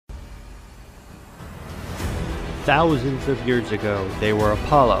Thousands of years ago, they were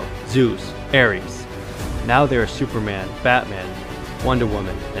Apollo, Zeus, Ares. Now they are Superman, Batman, Wonder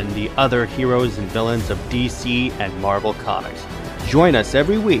Woman, and the other heroes and villains of DC and Marvel Comics. Join us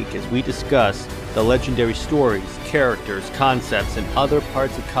every week as we discuss the legendary stories, characters, concepts, and other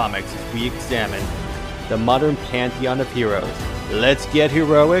parts of comics as we examine the modern pantheon of heroes. Let's get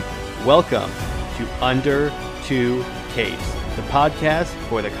heroic. Welcome to Under Two Capes, the podcast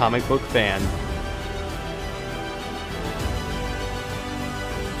for the comic book fan.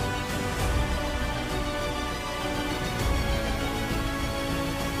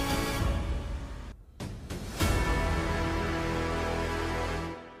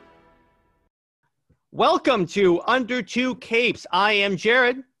 Welcome to Under Two Capes. I am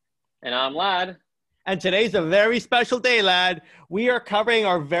Jared. And I'm Lad. And today's a very special day, Lad. We are covering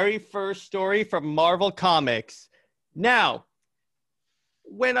our very first story from Marvel Comics. Now,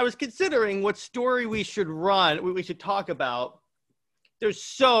 when I was considering what story we should talk about, there's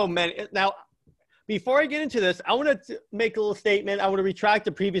so many. Now, before I get into this, I want to make a little statement. I want to retract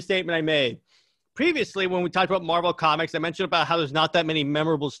the previous statement I made. Previously, when we talked about Marvel Comics, I mentioned about how there's not that many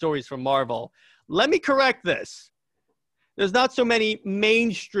memorable stories from Marvel. Let me correct this. There's not so many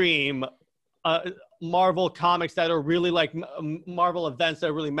mainstream Marvel comics that are really like Marvel events that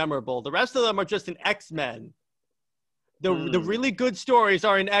are really memorable. The rest of them are just in X-Men. The really good stories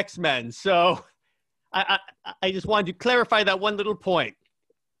are in X-Men. So I just wanted to clarify that one little point.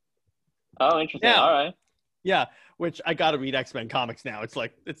 Oh, interesting. Now, all right. Yeah, which I got to read X-Men comics now. It's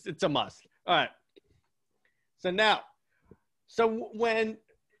like, it's a must. All right. So when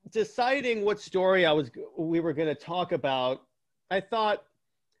deciding what story we were going to talk about, I thought,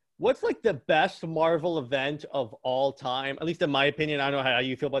 what's like the best Marvel event of all time? At least in my opinion. I don't know how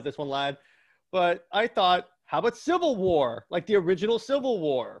you feel about this one, Lad. But I thought, how about Civil War? Like the original Civil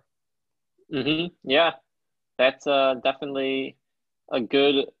War. Mm-hmm. Yeah, that's definitely a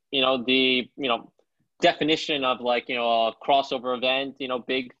good, definition of like, a crossover event,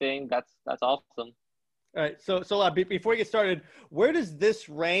 big thing. That's awesome. All right. So Lad, before we get started, where does this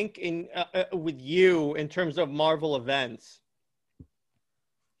rank in with you in terms of Marvel events?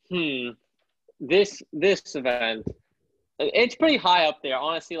 This event, it's pretty high up there,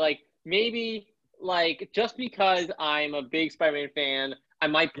 honestly. Like maybe like just because I'm a big Spider-Man fan, I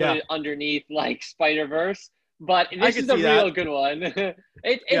might put it underneath like Spider-Verse. But this is a real good one.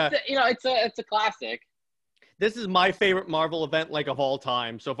 It's a classic. This is my favorite Marvel event like of all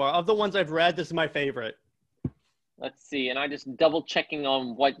time so far. Of the ones I've read, this is my favorite. Let's see, and I just double checking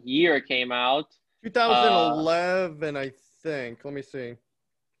on what year it came out. 2011, I think. Let me see.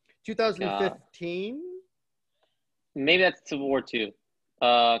 2015? Maybe that's Civil War 2.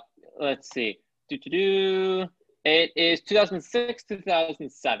 Let's see. It is 2006,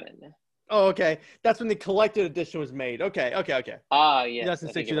 2007. Oh, okay. That's when the collected edition was made. Okay. Ah, yeah.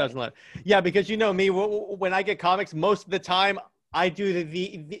 2006, 2011. Right. Yeah, because you know me, when I get comics, most of the time I do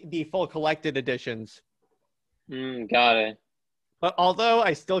the full collected editions. Got it. But although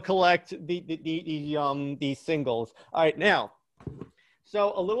I still collect the singles. All right, now.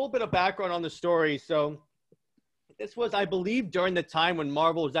 So a little bit of background on the story. So this was, I believe, during the time when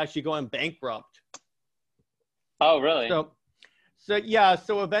Marvel was actually going bankrupt. Oh, really? So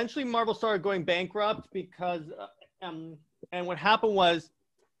eventually Marvel started going bankrupt because, and what happened was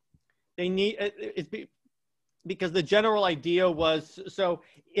because the general idea was, so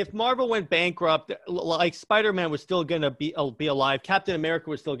if Marvel went bankrupt, like Spider-Man was still going to be alive, Captain America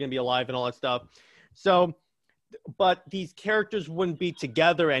was still going to be alive and all that stuff. So, but these characters wouldn't be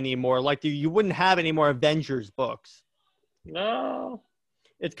together anymore. Like you wouldn't have any more Avengers books. No.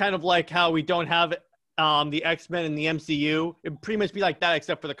 It's kind of like how we don't have the X-Men in the MCU. It'd pretty much be like that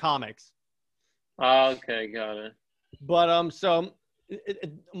except for the comics. Okay, got it. But so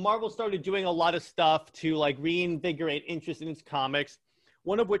Marvel started doing a lot of stuff to like reinvigorate interest in its comics,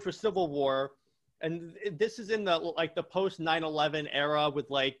 one of which was Civil War. And this is in the post 9/11 era with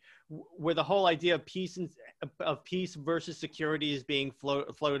like where the whole idea of peace versus security is being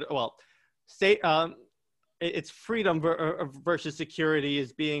floated. Well, it's freedom versus security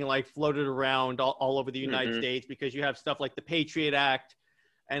is being like floated around all over the United States, because you have stuff like the Patriot Act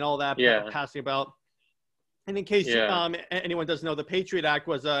and all that passing about. And in case anyone doesn't know, the Patriot Act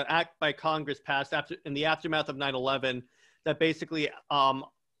was an act by Congress passed in the aftermath of 9/11 that basically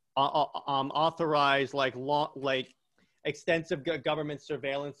authorized like extensive government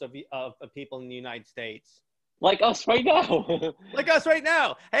surveillance of people in the United States. Like us right now. Like us right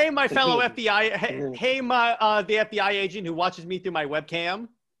now. Hey, my fellow FBI. Hey, my the FBI agent who watches me through my webcam.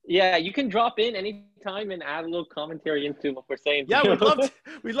 Yeah, you can drop in anytime and add a little commentary into what we're saying Yeah, too.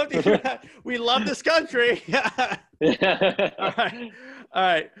 we'd love to hear that. We love this country. All right, all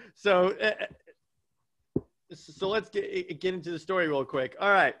right. So let's get into the story real quick.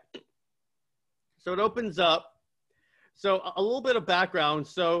 All right. So it opens up. So a little bit of background.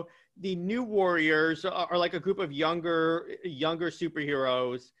 So the New Warriors are like a group of younger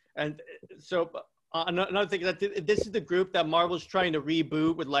superheroes, and so another thing that this is the group that Marvel's trying to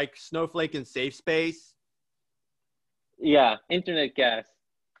reboot with like Snowflake and Safe Space. Yeah, internet gas.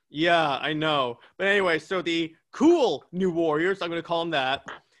 Yeah, I know. But anyway, so the cool New Warriors, I'm going to call them that.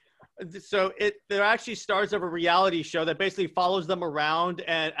 So they're actually stars of a reality show that basically follows them around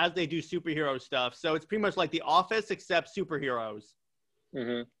and as they do superhero stuff. So it's pretty much like The Office except superheroes.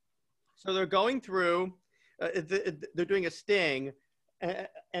 Mm-hmm. So they're going through, they're doing a sting,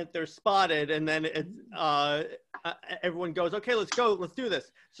 and they're spotted, and then everyone goes, okay, let's go, let's do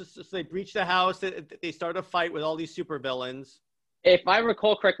this. So they breach the house, they start a fight with all these supervillains. If I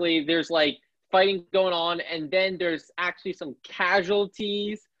recall correctly, there's like fighting going on, and then there's actually some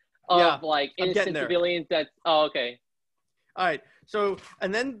casualties of like innocent civilians. Okay. All right. So,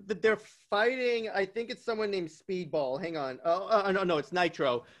 and then they're fighting, I think it's someone named Speedball. Hang on. No, it's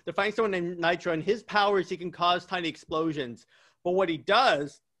Nitro. They're fighting someone named Nitro, and his powers, he can cause tiny explosions. But what he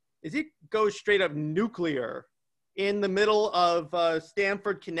does is he goes straight up nuclear in the middle of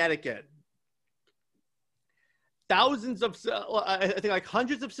Stamford, Connecticut. Thousands of, I think like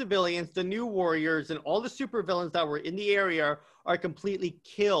hundreds of civilians, the New Warriors, and all the supervillains that were in the area are completely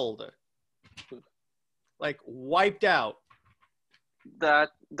killed. Like wiped out. That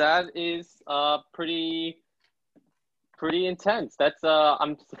is pretty intense. That's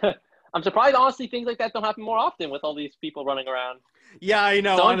I'm surprised honestly things like that don't happen more often with all these people running around. Yeah, I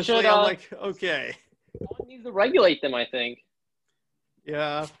know. Someone honestly, I'm like, okay. Someone needs to regulate them, I think.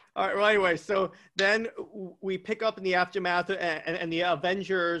 Yeah. All right. Well, anyway, so then we pick up in the aftermath, and the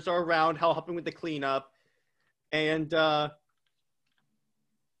Avengers are around, helping with the cleanup, and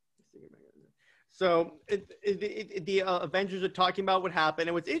so the Avengers are talking about what happened.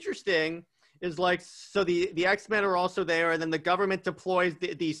 And what's interesting is like, so the X-Men are also there, and then the government deploys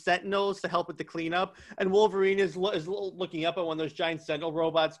the Sentinels to help with the cleanup, and Wolverine is looking up at one of those giant Sentinel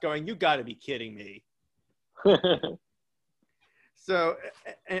robots, going, "You got to be kidding me." So,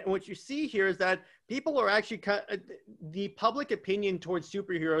 and what you see here is that people are actually, the public opinion towards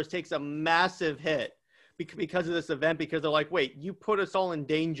superheroes takes a massive hit because of this event, because they're like, wait, you put us all in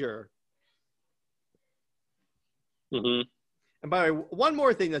danger. Mm-hmm. And by the way, one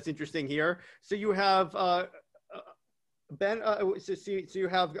more thing that's interesting here. So you have Ben, so you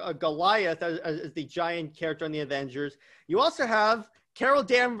have Goliath as the giant character in the Avengers. You also have Carol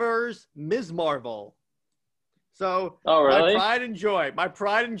Danvers, Ms. Marvel. So, oh, really? My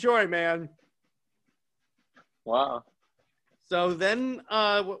pride and joy, man. Wow. So then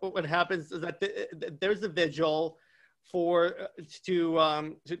what happens is that there's a vigil to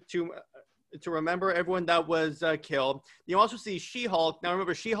remember everyone that was killed. You also see She-Hulk. Now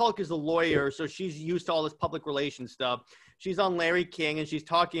remember, She-Hulk is a lawyer, so she's used to all this public relations stuff. She's on Larry King, and she's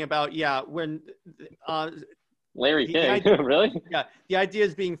talking about, when Larry King, really? Yeah, the idea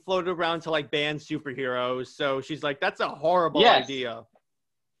is being floated around to like ban superheroes. So she's like, that's a horrible idea.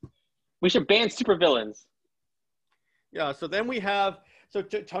 We should ban supervillains. Yeah, so then we have,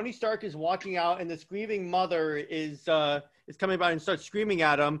 Tony Stark is walking out, and this grieving mother is coming by and starts screaming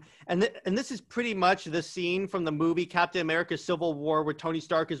at him. And this is pretty much the scene from the movie Captain America Civil War, where Tony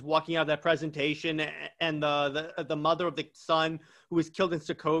Stark is walking out of that presentation, and the mother of the son who was killed in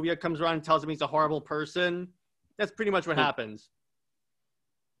Sokovia comes around and tells him he's a horrible person. That's pretty much what happens.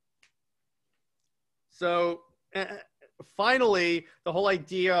 So finally, the whole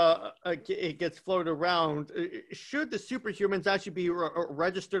idea it gets floated around. Should the superhumans actually be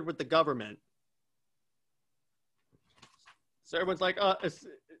registered with the government? So everyone's like,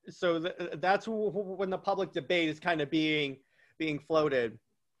 that's when the public debate is kind of being floated.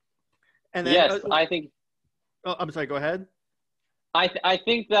 And then, yes, I think. Oh, I'm sorry. Go ahead. I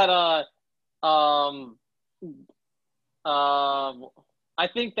think that I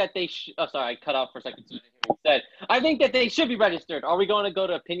think that they oh, sorry, I cut off for a second. So I didn't hear what you said. I think that they should be registered. Are we going to go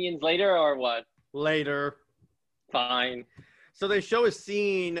to opinions later or what? Later. Fine. So they show a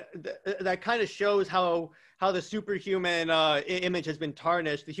scene that kind of shows how the superhuman image has been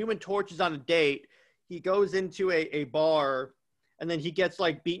tarnished. The Human Torch is on a date. He goes into a bar, and then he gets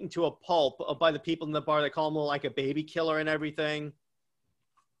like beaten to a pulp by the people in the bar. They call him like a baby killer and everything.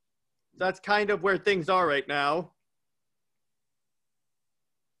 So that's kind of where things are right now.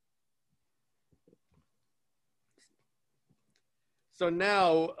 So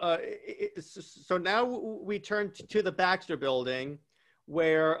now, so now we turn to the Baxter Building,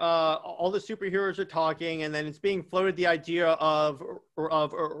 where all the superheroes are talking, and then it's being floated the idea of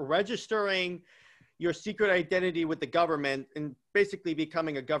registering your secret identity with the government and basically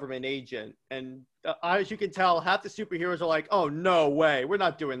becoming a government agent. And as you can tell, half the superheroes are like, "Oh, no way, we're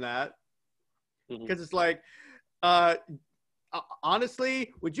not doing that," because it's like,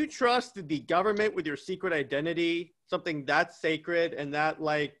 honestly, would you trust the government with your secret identity? Something that sacred and that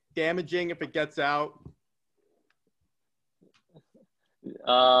like damaging if it gets out?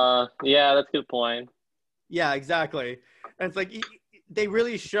 Yeah, that's a good point. Yeah, exactly. And it's like they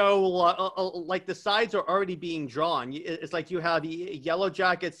really show like the sides are already being drawn. It's like you have Yellow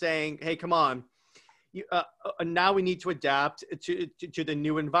Jacket saying, "Hey, come on, now we need to adapt to the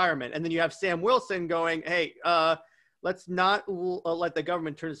new environment," and then you have Sam Wilson going, "Hey, let's not let the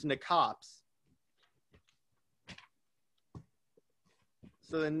government turn us into cops."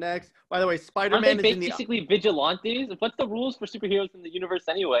 So the next, by the way, Spider-Man Aren't they is in the. basically vigilantes? What's the rules for superheroes in the universe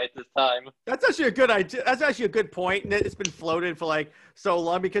anyway at this time? That's actually a good idea. That's actually a good point. And it's been floated for like so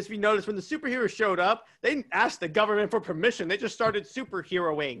long because if you notice when the superheroes showed up, they didn't ask the government for permission. They just started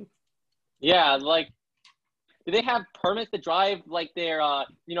superheroing. Yeah, like, do they have permits to drive like their,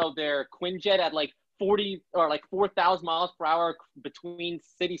 their Quinjet at like 40 or like 4,000 miles per hour between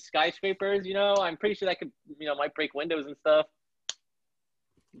city skyscrapers? I'm pretty sure that could, might break windows and stuff.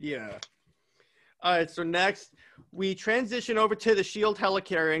 Yeah. All right. So next, we transition over to the Shield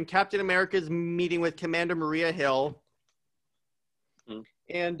helicarrier, and Captain America's meeting with Commander Maria Hill,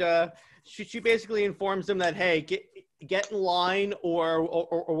 and she basically informs him that, hey, get in line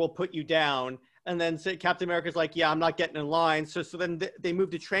or we'll put you down. And then Captain America's like, yeah, I'm not getting in line. So then they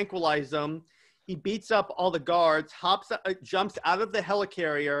move to tranquilize him. He beats up all the guards, jumps out of the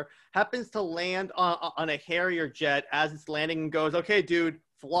helicarrier, happens to land on a Harrier jet as it's landing, and goes, okay, dude,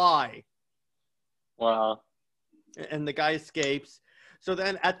 fly. Wow. And the guy escapes. So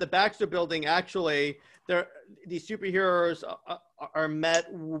then at the Baxter Building, actually, these superheroes are met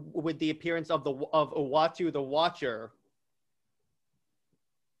with the appearance of Uatu the Watcher.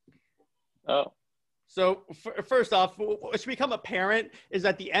 Oh. So first off, what's become apparent is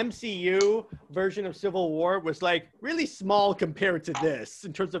that the MCU version of Civil War was like really small compared to this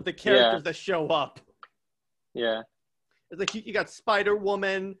in terms of the characters that show up. Yeah. It's like you got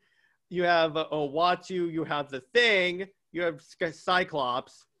Spider-Woman, you have Uatu, you have the Thing, you have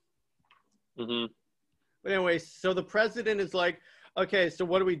Cyclops. Mm-hmm. But anyway, so the president is like, okay, so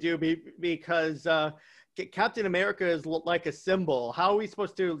what do we do? Because Captain America is like a symbol. How are we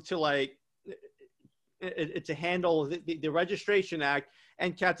supposed to handle the Registration Act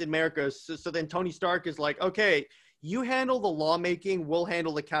and Captain America? So then Tony Stark is like, okay, you handle the lawmaking, we'll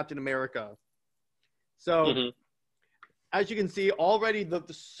handle the Captain America. So as you can see already, the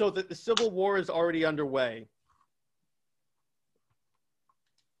Civil War is already underway.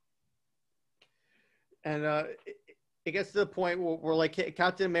 And it gets to the point where like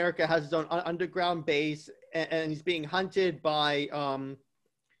Captain America has his own underground base, and he's being hunted by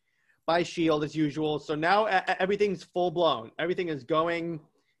Shield as usual. So now everything's full blown. Everything is going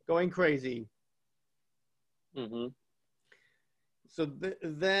crazy. Mm-hmm.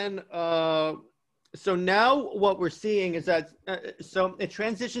 So so now what we're seeing is that so it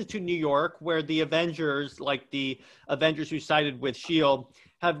transitions to New York, where the Avengers, like the Avengers who sided with Shield,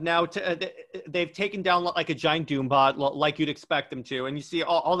 have now they've taken down like a giant Doombot, like you'd expect them to, and you see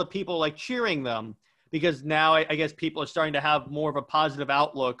all the people like cheering them because now I guess people are starting to have more of a positive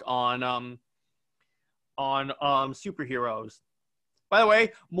outlook on superheroes. By the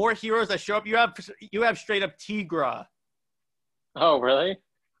way, more heroes that show up. You have straight up Tigra. Oh, really?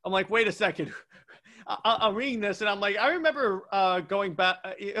 I'm like, wait a second. I'm reading this and I'm like, I remember going back.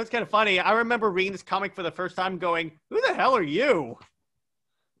 It was kind of funny. I remember reading this comic for the first time going, who the hell are you?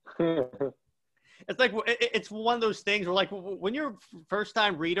 It's like, it's one of those things where like when you're a first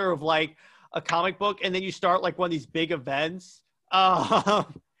time reader of like a comic book and then you start like one of these big events,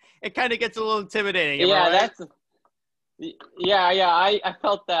 it kind of gets a little intimidating. Yeah, right? I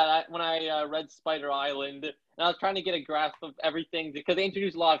felt that when I read Spider Island, and I was trying to get a grasp of everything because they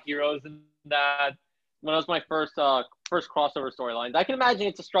introduced a lot of heroes in that. When it was my first crossover storylines, I can imagine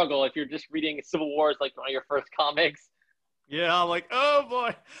it's a struggle if you're just reading Civil War as like one of your first comics. Yeah, I'm like, oh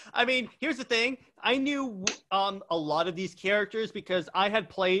boy. I mean, here's the thing. I knew a lot of these characters because I had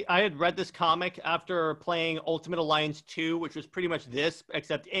read this comic after playing Ultimate Alliance 2, which was pretty much this,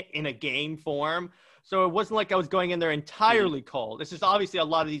 except in a game form. So it wasn't like I was going in there entirely cold. It's just obviously a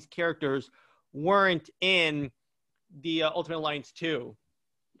lot of these characters weren't in the Ultimate Alliance 2.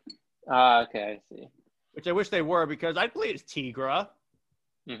 Okay, I see. which I wish they were because I'd play as Tigra.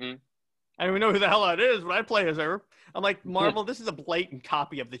 Mm-hmm. I don't even know who the hell that is, but I play as her. I'm like, Marvel, this is a blatant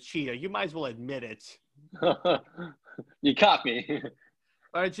copy of the cheetah. You might as well admit it. You caught me.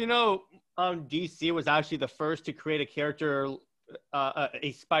 All right, DC was actually the first to create a character,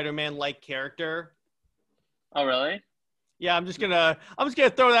 a Spider-Man-like character. Oh, really? Yeah, I'm just gonna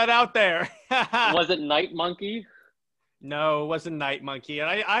throw that out there. Was it Night Monkey? No, it wasn't Night Monkey,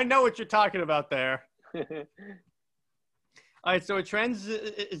 and I know what you're talking about there. All right, so it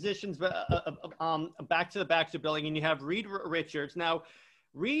transitions back to the Baxter Building, and you have Reed Richards. Now,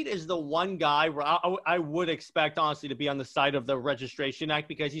 Reed is the one guy where I would expect, honestly, to be on the side of the Registration Act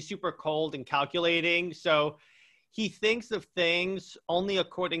because he's super cold and calculating. So he thinks of things only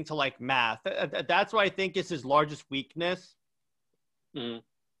according to, like, math. That's what I think is his largest weakness. Mm-hmm.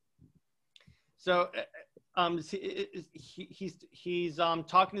 So he's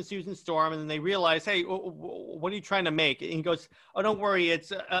talking to Susan Storm, and then they realize, hey, what are you trying to make? And he goes, oh, don't worry.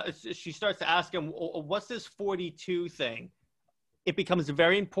 She starts to ask him, what's this 42 thing? It becomes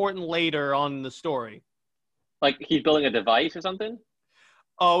very important later on in the story. Like he's building a device or something?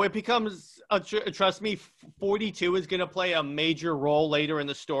 Oh, it becomes, trust me, 42 is going to play a major role later in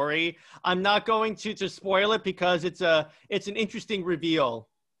the story. I'm not going to spoil it because it's an interesting reveal.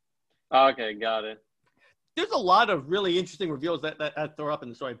 Okay, got it. There's a lot of really interesting reveals that throw up in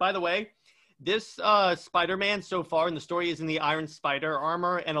the story. By the way, this Spider-Man so far in the story is in the Iron Spider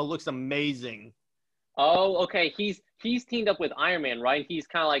armor, and it looks amazing. Oh, okay. He's teamed up with Iron Man, right? He's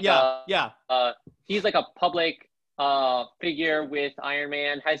kind of like he's like a public figure with Iron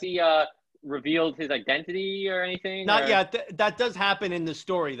Man. Has he revealed his identity or anything? Not yet. That does happen in the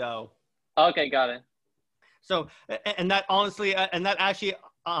story, though. Okay, got it. So, and that honestly, and that actually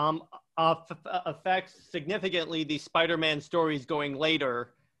affects significantly the Spider-Man stories going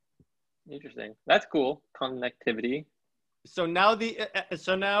later. Interesting. That's cool. Connectivity. So now the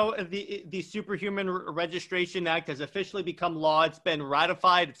Superhuman Registration Act has officially become law. It's been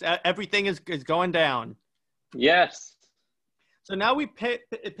ratified. Everything is going down. Yes. So now we pick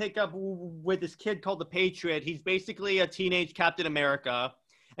up with this kid called the Patriot. He's basically a teenage Captain America,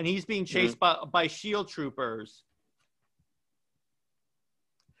 and he's being chased by SHIELD troopers.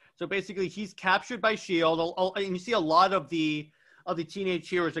 So basically, he's captured by SHIELD, and you see a lot of the teenage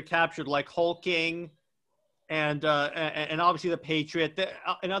heroes are captured, like Hulking, and obviously the Patriot.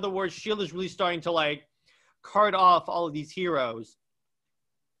 In other words, SHIELD is really starting to like cart off all of these heroes.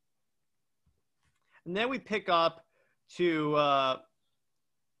 And then we pick up to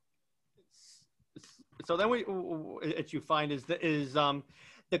so then what you find is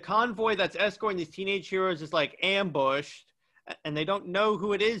the convoy that's escorting these teenage heroes is like ambushed, and they don't know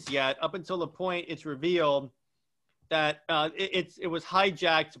who it is yet up until the point it's revealed that it was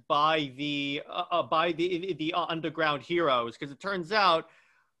hijacked by the underground heroes, because it turns out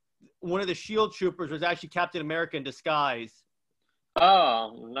one of the SHIELD troopers was actually Captain America in disguise.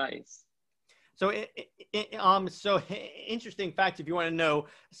 Oh, nice. So, so interesting fact, if you want to know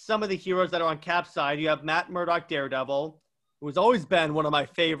some of the heroes that are on Cap's side, you have Matt Murdock, Daredevil, who has always been one of my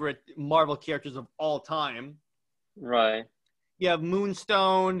favorite Marvel characters of all time. Right. You have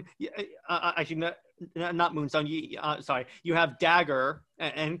Moonstone, actually not Moonstone. Sorry, you have Dagger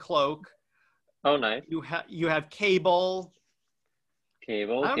and Cloak. Oh, nice. You have Cable.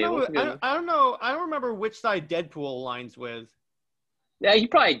 Cable. I don't know. I don't remember which side Deadpool aligns with. Yeah, he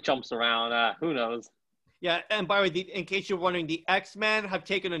probably jumps around. Who knows? Yeah, and by the way, in case you're wondering, the X-Men have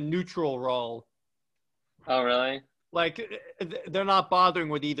taken a neutral role. Oh, really? Like, they're not bothering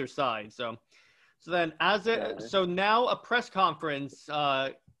with either side. So then so now a press conference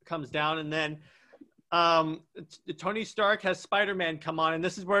comes down, and then Tony Stark has Spider-Man come on, and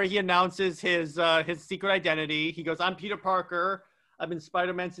this is where he announces his secret identity. He goes, "I'm Peter Parker. I've been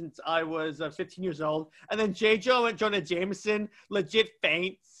Spider-Man since I was 15 years old." And then J. Jonah Jameson legit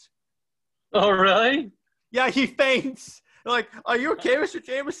faints. Oh, really? Yeah, he faints. They're like, "Are you okay, Mr.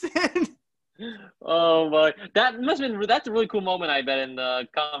 Jameson?" Oh my! That's a really cool moment, I bet, in the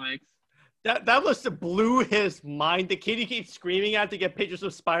comics. That must have blew his mind. The kid he keeps screaming at to get pictures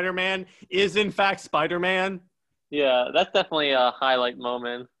of Spider-Man is in fact Spider-Man. Yeah, that's definitely a highlight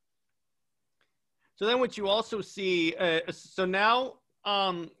moment. So then what you also see, so now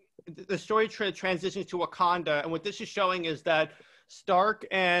the story transitions to Wakanda, and what this is showing is that Stark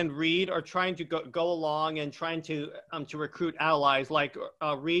and Reed are trying to go along and trying to recruit allies. Like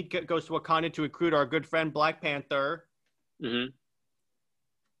Reed goes to Wakanda to recruit our good friend Black Panther. Mm-hmm.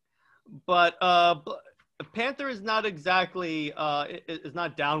 But Panther is not exactly is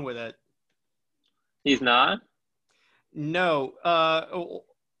not down with it. He's not? No.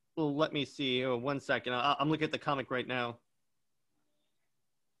 let me see. Oh, 1 second. I'm looking at the comic right now.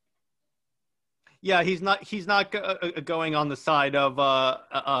 Yeah, he's not going on the side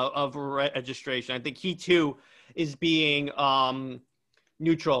of registration. I think he too is being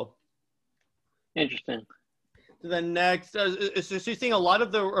neutral. Interesting. So then next, so you're seeing a lot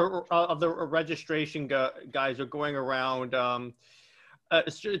of the registration guys are going around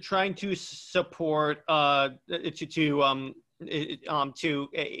trying to support to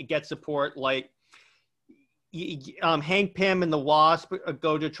get support, like Hank Pym and the Wasp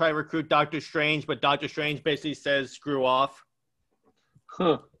go to try to recruit Doctor Strange, but Doctor Strange basically says screw off.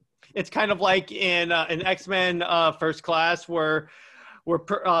 Huh. It's kind of like in X-Men First Class where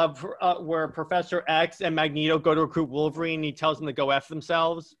Professor X and Magneto go to recruit Wolverine and he tells them to go F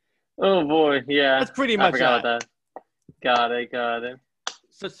themselves. Oh boy, yeah. That's pretty much that. Got it.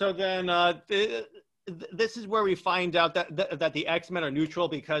 So then this is where we find out that the X-Men are neutral,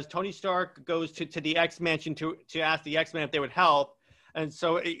 because Tony Stark goes to the X-Mansion to ask the X-Men if they would help. And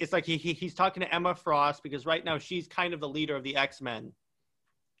so it's like he's talking to Emma Frost, because right now she's kind of the leader of the X-Men.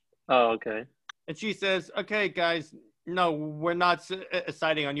 Oh, okay. And she says, okay, guys, no, we're not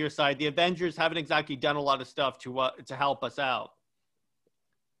siding on your side. The Avengers haven't exactly done a lot of stuff to help us out.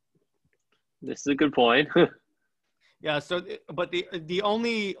 This is a good point. Yeah, so, but the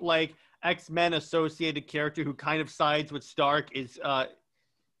only, like, X-Men associated character who kind of sides with Stark is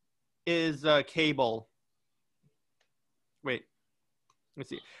Cable. Wait, let's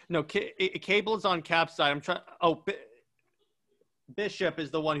see. No, Cable is on Cap's side. I'm trying. Oh, Bishop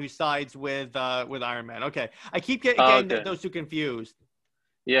is the one who sides with Iron Man. Okay, I keep getting those two confused.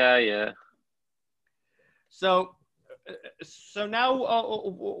 Yeah. So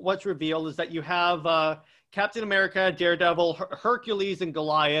now what's revealed is that you have Captain America, Daredevil, Hercules, and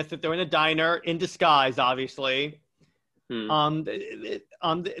Goliath. That they're in a diner in disguise, obviously.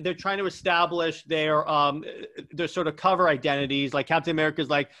 They're trying to establish their sort of cover identities. Like Captain America's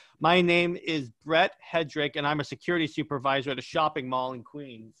like, my name is Brett Hedrick, and I'm a security supervisor at a shopping mall in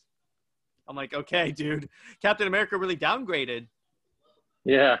Queens. I'm like, okay, dude. Captain America really downgraded.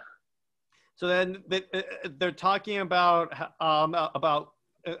 Yeah. So then they're talking about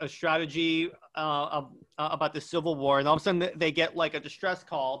a strategy about the Civil War, and all of a sudden they get like a distress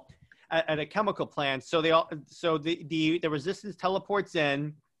call at a chemical plant. So the Resistance teleports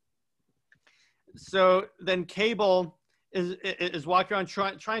in. So then Cable is walking around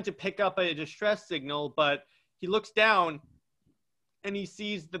trying to pick up a distress signal, but he looks down and he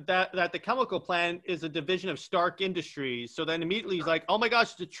sees that the chemical plant is a division of Stark Industries. So then immediately he's like, oh my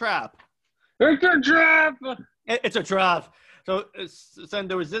gosh, it's a trap. It's a trap! It's a trap. So then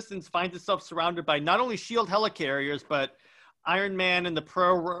the Resistance finds itself surrounded by not only SHIELD helicarriers, but Iron Man and the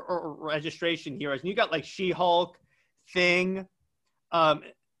pro-registration heroes. And you got like She-Hulk, Thing,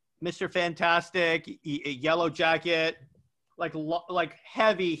 Mr. Fantastic, Yellow Jacket, like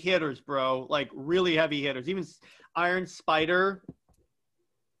heavy hitters, bro. Like really heavy hitters. Even Iron Spider.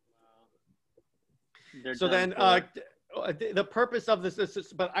 So then the purpose of this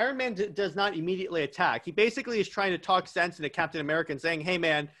is, but Iron Man does not immediately attack. He basically is trying to talk sense into Captain America and saying, hey,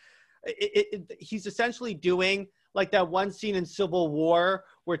 man, he's essentially doing like that one scene in Civil War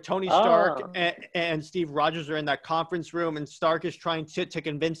where Tony Stark and Steve Rogers are in that conference room and Stark is trying to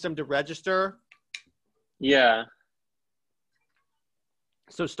convince them to register. Yeah.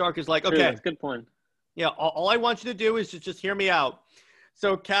 So Stark is like, okay. That's a good point. Yeah, all I want you to do is just hear me out.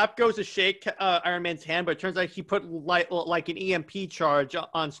 So Cap goes to shake Iron Man's hand, but it turns out he put like an EMP charge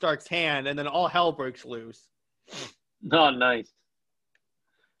on Stark's hand, and then all hell breaks loose. Oh, nice.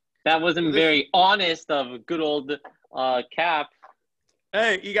 That wasn't very honest of good old Cap.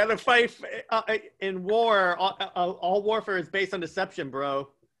 Hey, you got to fight in war. All warfare is based on deception, bro.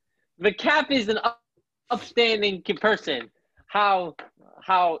 The Cap is an upstanding person. How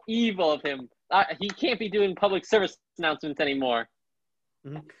evil of him. He can't be doing public service announcements anymore.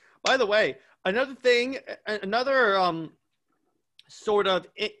 Mm-hmm. By the way, another sort of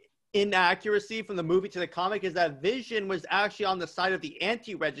inaccuracy from the movie to the comic is that Vision was actually on the side of the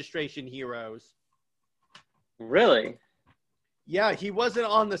anti-registration heroes. Really? Yeah, he wasn't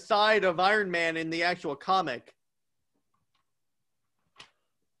on the side of Iron Man in the actual comic.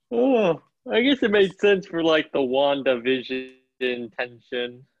 Oh, I guess it made sense for like the WandaVision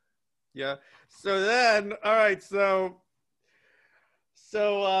tension. Yeah. So then, all right, so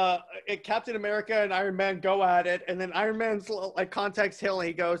Captain America and Iron Man go at it, and then Iron Man's like contacts Hill, and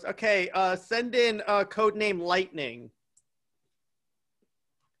he goes, "Okay, send in code name Lightning."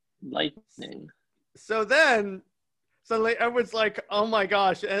 Lightning. So suddenly everyone's like, "Oh my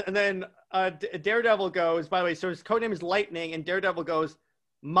gosh!" And then Daredevil goes, "By the way, so his code name is Lightning," and Daredevil goes,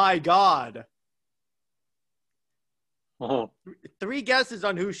 My God. Oh. 3 guesses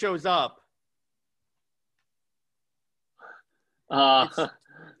on who shows up. Uh,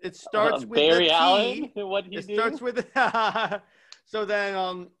 It starts with the Barry T. Allen? What did he It do? starts with so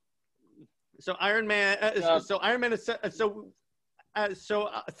then so Iron Man so Iron Man is so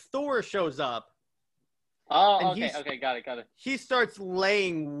Thor shows up. Oh, And okay, got it. He starts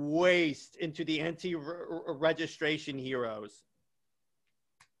laying waste into the anti-registration heroes.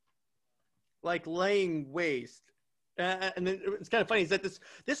 Like laying waste. And then it's kind of funny is that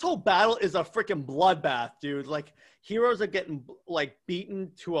this whole battle is a freaking bloodbath, dude. Like heroes are getting like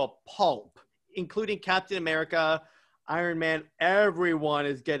beaten to a pulp, including Captain America, Iron Man. Everyone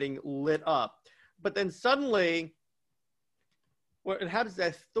is getting lit up. But then suddenly, what happens is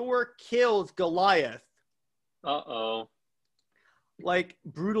that Thor kills Goliath. Uh-oh. Like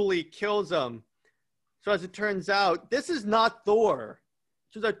brutally kills him. So as it turns out, this is not Thor.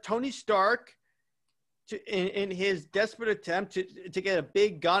 So that Tony Stark, in his desperate attempt to get a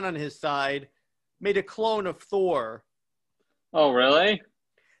big gun on his side, made a clone of Thor. Oh, really?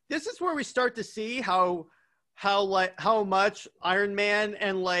 This is where we start to see how much Iron Man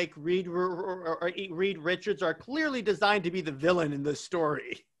and like Reed Richards are clearly designed to be the villain in this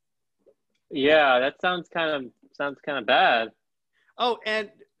story. Yeah, that sounds kind of bad. Oh,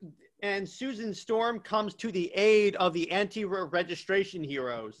 and Susan Storm comes to the aid of the anti-registration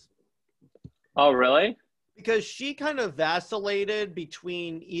heroes. Oh, really? Because she kind of vacillated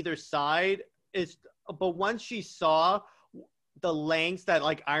between either side. But once she saw the lengths that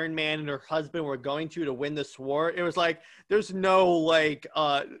like Iron Man and her husband were going to win this war, it was like there's no like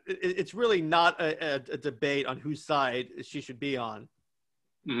it's really not a debate on whose side she should be on.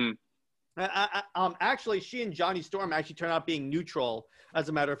 Mm-hmm. Actually, she and Johnny Storm actually turn out being neutral. As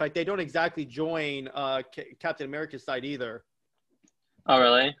a matter of fact, they don't exactly join Captain America's side either. Oh,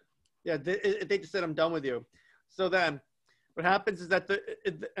 really? Yeah, they just said, "I'm done with you." So then, what happens is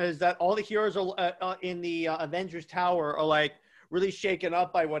that all the heroes are in the Avengers Tower are like really shaken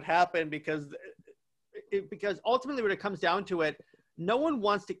up by what happened because ultimately, when it comes down to it, no one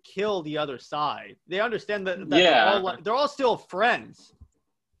wants to kill the other side. They understand that they're all still friends.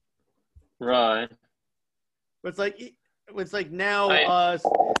 Right. But it's like now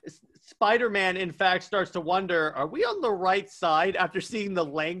Spider-Man, in fact, starts to wonder, are we on the right side after seeing the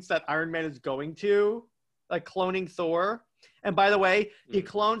lengths that Iron Man is going to, like cloning Thor? And by the way, the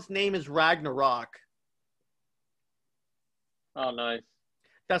clone's name is Ragnarok. Oh, nice.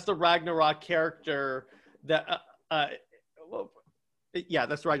 That's the Ragnarok character that, yeah,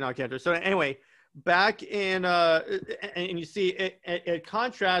 that's the Ragnarok character. So anyway, back in, and you see it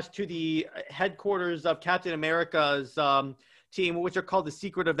contrasts to the headquarters of Captain America's team, which are called the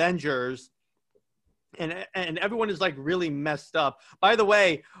Secret Avengers. And everyone is like really messed up. By the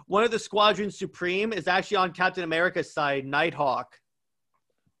way, one of the Squadron Supreme is actually on Captain America's side, Nighthawk.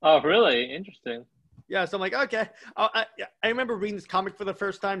 Oh, really? Interesting. Yeah, so I'm like, okay. I remember reading this comic for the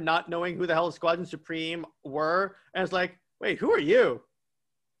first time, not knowing who the hell the Squadron Supreme were. And I was like, wait, who are you?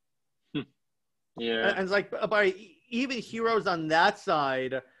 Yeah. And it's like, by even heroes on that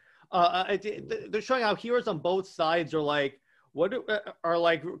side, they're showing how heroes on both sides are like,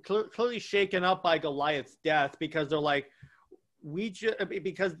 clearly shaken up by Goliath's death because they're like,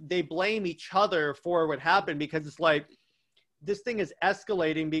 because they blame each other for what happened because it's like, this thing is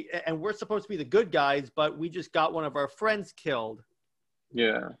escalating and we're supposed to be the good guys, but we just got one of our friends killed.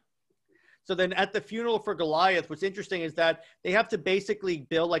 Yeah. So then at the funeral for Goliath, what's interesting is that they have to basically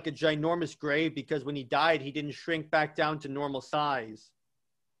build like a ginormous grave because when he died, he didn't shrink back down to normal size.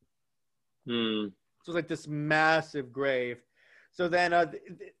 So it's like this massive grave. So then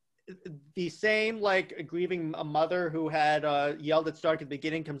the same like grieving a mother who had yelled at Stark at the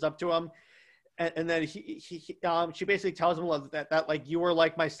beginning comes up to him. And then she basically tells him that like you were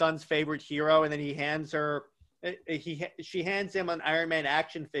like my son's favorite hero, and then he hands her she hands him an Iron Man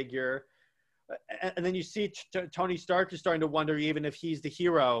action figure, and then you see Tony Stark is starting to wonder even if he's the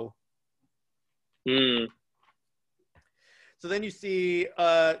hero. So then you see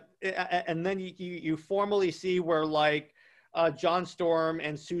and then you formally see where like John Storm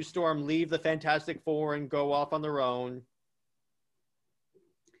and Sue Storm leave the Fantastic Four and go off on their own.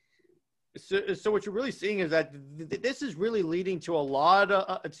 So what you're really seeing is that this is really leading to a lot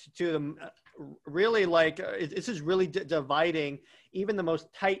of really like this is really dividing even the most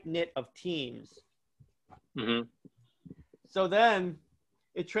tight-knit of teams. So then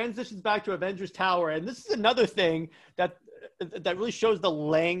it transitions back to Avengers Tower, and this is another thing that really shows the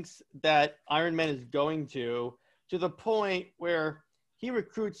lengths that Iron Man is going to the point where he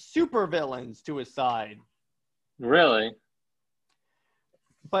recruits supervillains to his side. Really?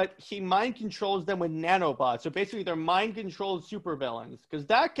 but he mind controls them with nanobots. So basically, they're mind controlled supervillains because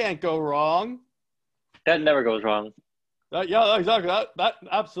that can't go wrong. That never goes wrong. Yeah, exactly. That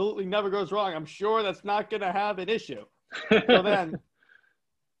absolutely never goes wrong. I'm sure that's not going to have an issue. So then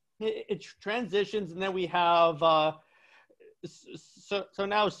it transitions, and then we have so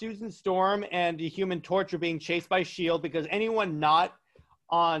now Susan Storm and the Human Torch are being chased by Shield because anyone not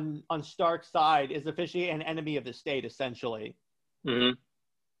on Stark's side is officially an enemy of the state, essentially. Mm-hmm.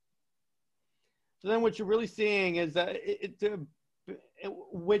 So then what you're really seeing is that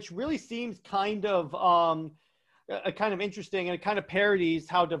which really seems kind of interesting, and it kind of parodies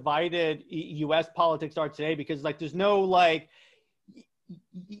how divided U.S. politics are today, because like there's no like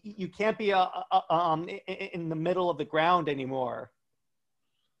you can't be in the middle of the ground anymore.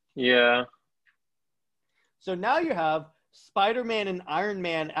 Yeah. So now you have Spider-Man and Iron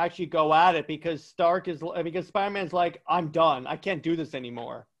Man actually go at it because Spider-Man's like, I'm done. I can't do this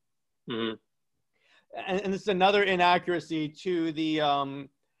anymore. Mm-hmm. And this is another inaccuracy to the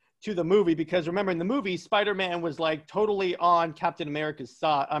movie, because remember in the movie, Spider-Man was like totally on Captain America's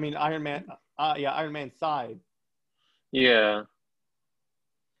side. I mean, Iron Man's side. Yeah.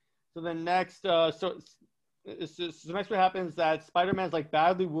 So then next, so next what happens is that Spider-Man's like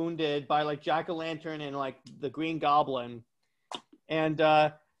badly wounded by like Jack-o'-lantern and like the Green Goblin. And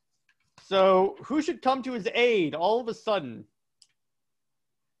so who should come to his aid all of a sudden?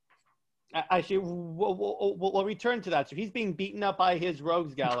 Actually, we'll return to that. So he's being beaten up by his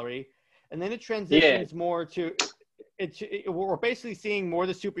rogues gallery, and then it transitions more to we're basically seeing more of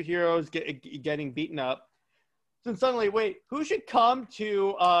the superheroes getting beaten up. So suddenly, wait, who should come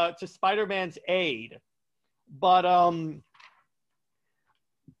to Spider-Man's aid? But a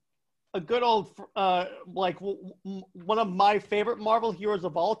good old like one of my favorite Marvel heroes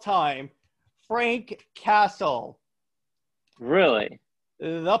of all time, Frank Castle. Really?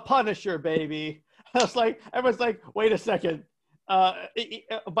 The Punisher, baby. Everyone's like, wait a second. By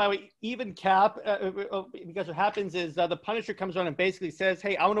the way, even Cap, because what happens is the Punisher comes on and basically says,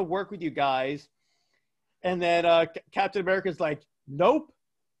 hey, I want to work with you guys. And then Captain America's like, nope.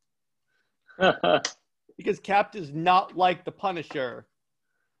 Because Cap does not like the Punisher.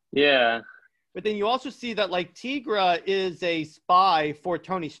 Yeah. But then you also see that like Tigra is a spy for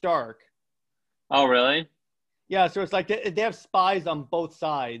Tony Stark. Oh, really? Yeah, so it's like they have spies on both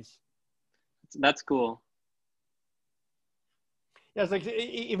sides. That's cool. Yeah, it's like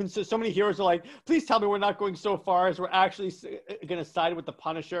even so many heroes are like, please tell me we're not going so far as we're actually going to side with the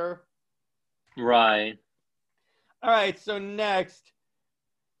Punisher. Right. All right, so next.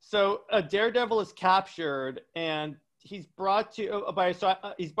 So Daredevil is captured, and he's brought to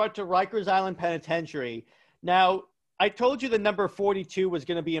Rikers Island Penitentiary. Now, I told you the number 42 was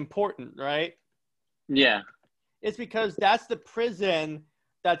going to be important, right? Yeah. It's because that's the prison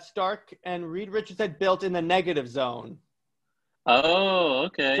that Stark and Reed Richards had built in the Negative Zone. Oh,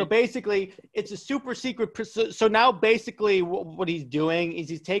 okay. So basically, it's a super secret. So now basically what he's doing is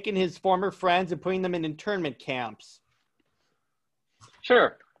he's taking his former friends and putting them in internment camps.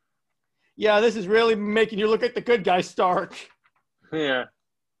 Sure. Yeah, this is really making you look like the good guy, Stark. Yeah.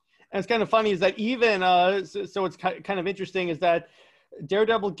 And it's kind of funny is that even, so it's kind of interesting is that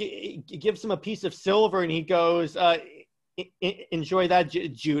Daredevil gives him a piece of silver and he goes, enjoy that,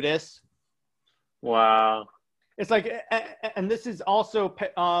 Judas. Wow. It's like, and this is also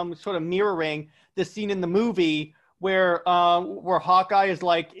sort of mirroring the scene in the movie where Hawkeye is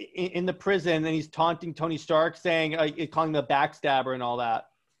like in the prison and he's taunting Tony Stark, saying, calling him a backstabber and all that.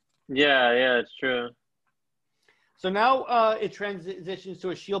 Yeah, it's true. So now it transitions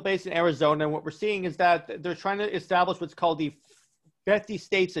to a SHIELD base in Arizona, and what we're seeing is that they're trying to establish what's called the 50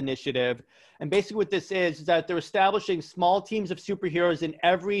 States Initiative. And basically what this is that they're establishing small teams of superheroes in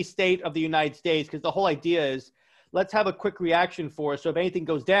every state of the United States, because the whole idea is, let's have a quick reaction force. So if anything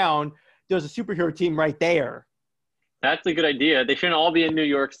goes down, there's a superhero team right there. That's a good idea. They shouldn't all be in New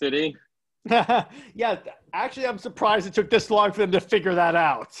York City. Yeah, actually, I'm surprised it took this long for them to figure that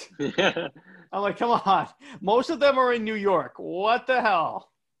out. Yeah. I'm like, come on. Most of them are in New York. What the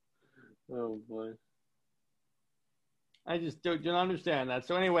hell? Oh, boy. I just don't understand that.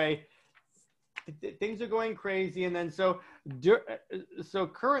 So anyway, things are going crazy. And then so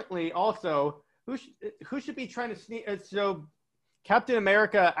currently also, who should be trying to sneak? So Captain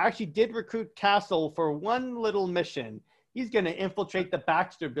America actually did recruit Castle for one little mission. He's going to infiltrate the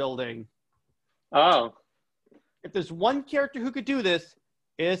Baxter Building. Oh. If there's one character who could do this,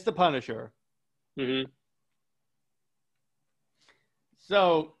 it's the Punisher. Mm-hmm.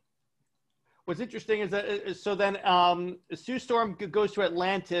 So what's interesting is that so then Sue Storm goes to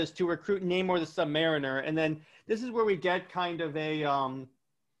Atlantis to recruit Namor the Submariner, and then this is where we get kind of a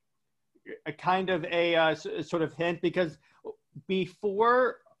a kind of a sort of hint, because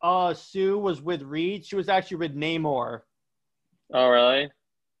before Sue was with Reed, she was actually with Namor. Oh, really?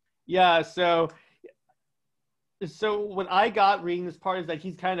 Yeah, so when I got reading this part is that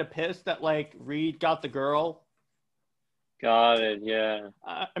he's kind of pissed that like Reed got the girl. Got it. Yeah.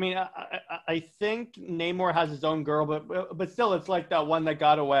 I mean, I think Namor has his own girl, but still, it's like that one that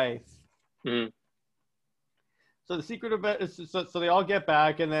got away. Mm-hmm. So the secret of it is so they all get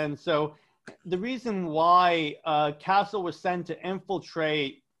back, and then so the reason why Castle was sent to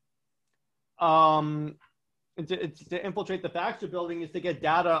infiltrate, to infiltrate the Baxter Building is to get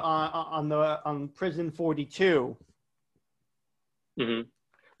data on Prison 42. Mm-hmm.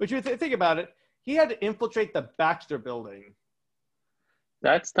 But you think about it, he had to infiltrate the Baxter Building.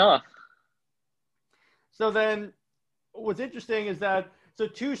 That's tough. So then, what's interesting is that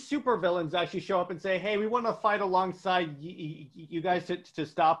two supervillains actually show up and say, "Hey, we want to fight alongside you guys to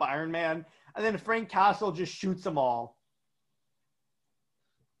stop Iron Man," and then Frank Castle just shoots them all.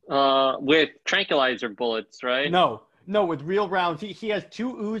 With tranquilizer bullets, right? No, with real rounds. He has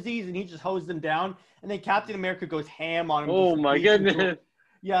two Uzis and he just hoses them down, and then Captain America goes ham on him. Oh my goodness!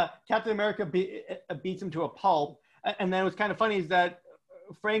 Yeah, Captain America beats him to a pulp, and then what's kind of funny is that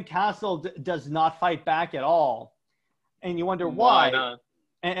Frank Castle does not fight back at all, and you wonder why. Not?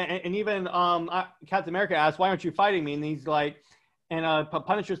 And even Captain America asks, "Why aren't you fighting me?" And he's like, and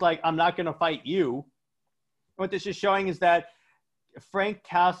Punisher's like, "I'm not going to fight you." What this is showing is that Frank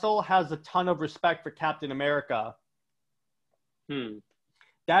Castle has a ton of respect for Captain America.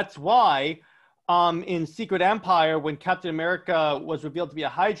 That's why in Secret Empire, when Captain America was revealed to be a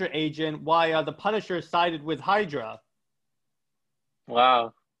Hydra agent, why the Punisher sided with Hydra.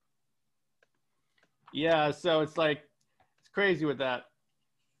 Wow. Yeah, so it's crazy with that.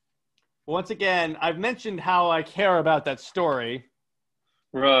 Once again, I've mentioned how I care about that story.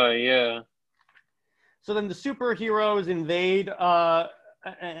 Right, yeah. So then the superheroes invade, the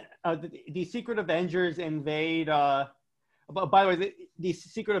Secret Avengers invade, by the way, the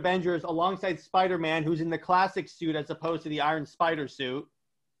Secret Avengers alongside Spider-Man, who's in the classic suit as opposed to the Iron Spider suit.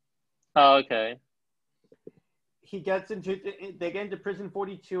 Oh, okay. They get into Prison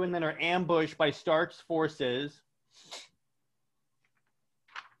 42 and then are ambushed by Stark's forces.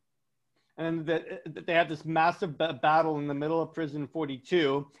 And they have this massive battle in the middle of Prison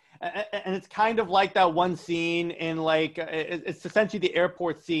 42. And it's kind of like that one scene in it's essentially the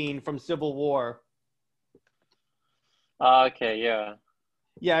airport scene from Civil War. Okay, yeah.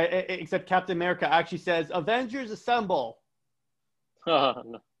 Yeah, except Captain America actually says, "Avengers assemble." Oh,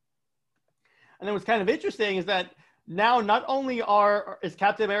 no. And then what's kind of interesting is that now not only is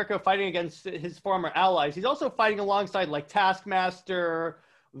Captain America fighting against his former allies, he's also fighting alongside like Taskmaster,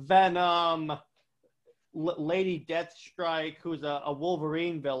 Venom, Lady Deathstrike, who's a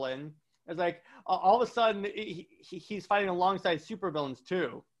Wolverine villain. It's like all of a sudden he's fighting alongside supervillains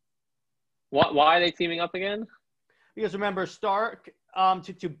too. Why are they teaming up again? Because remember, Stark,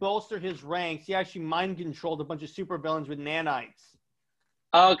 to bolster his ranks, he actually mind controlled a bunch of supervillains with nanites.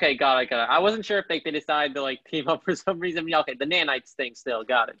 Okay, got it. I wasn't sure if they decided to team up for some reason. Yeah, okay, the nanites thing still,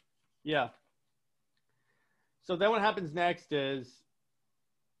 got it. Yeah. So then what happens next is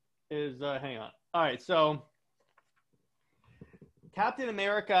hang on. All right, so Captain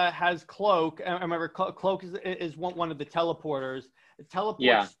America has Cloak. I remember Cloak is one of the teleporters. It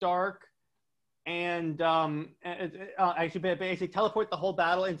teleports Stark and actually basically teleport the whole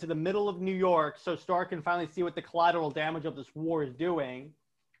battle into the middle of New York so Stark can finally see what the collateral damage of this war is doing.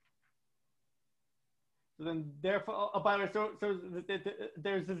 So then, therefore, by the way, so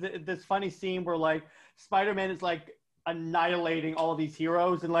there's this funny scene where Spider-Man is annihilating all of these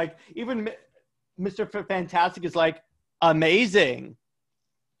heroes, and even Mr. Fantastic is amazing,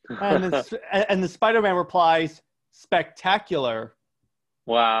 and the Spider-Man replies, "Spectacular."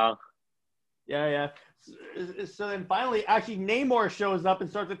 Wow. Yeah. So then finally, actually, Namor shows up and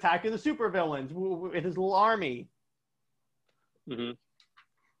starts attacking the supervillains with his little army. Mm-hmm.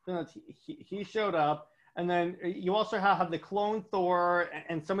 So he showed up. And then you also have the Clone Thor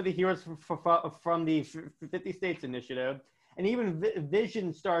and some of the heroes from the 50 States Initiative. And even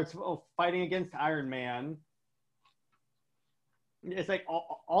Vision starts fighting against Iron Man. It's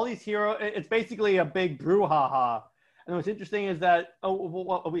all these heroes. It's basically a big brouhaha. And what's interesting is that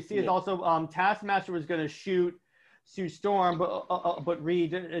what we see is also Taskmaster was going to shoot Sue Storm, but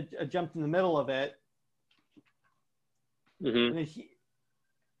Reed jumped in the middle of it. Mm-hmm.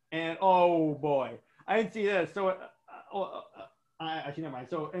 And oh boy. I didn't see this. So, actually, never mind.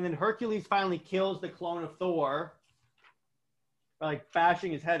 So, and then Hercules finally kills the clone of Thor, by,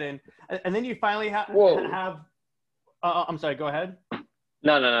 bashing his head in. And then you finally have. I'm sorry. Go ahead.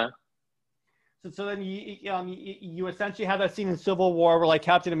 No. So then you essentially have that scene in Civil War where like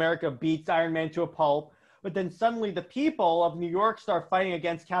Captain America beats Iron Man to a pulp, but then suddenly the people of New York start fighting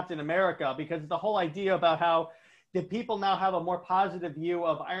against Captain America because the whole idea about how the people now have a more positive view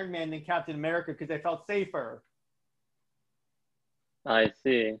of Iron Man than Captain America because they felt safer. I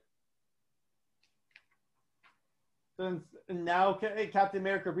see. So now Captain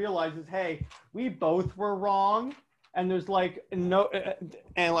America realizes, hey, we both were wrong. And there's like no,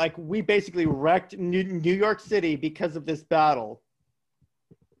 and like we basically wrecked New York City because of this battle.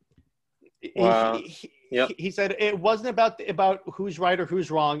 Wow. Yep. He said it wasn't about who's right or who's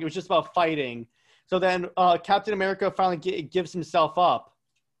wrong. It was just about fighting. So then Captain America finally gives himself up.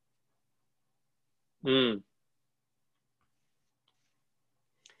 So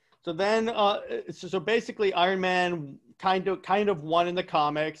then, so basically, Iron Man kind of won in the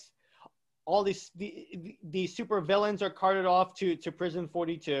comics. All the super villains are carted off to Prison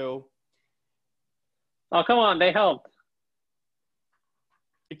 42. Oh, come on, they helped.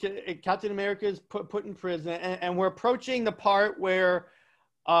 Captain America is put in prison, and we're approaching the part where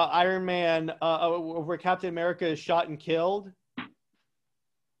Iron Man, where Captain America is shot and killed.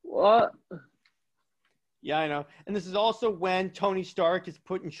 What? Yeah, I know. And this is also when Tony Stark is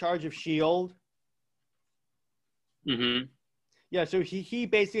put in charge of S.H.I.E.L.D. Mm-hmm. Yeah, so he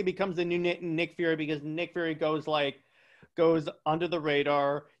basically becomes the new Nick Fury because Nick Fury goes under the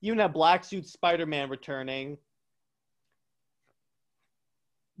radar. You even have Black Suit Spider-Man returning.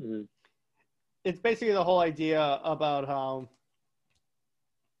 Mm-hmm. It's basically the whole idea about how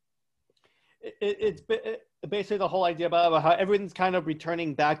it's basically the whole idea about how everything's kind of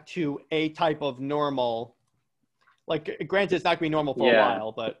returning back to a type of normal. Like, granted, it's not gonna be normal for a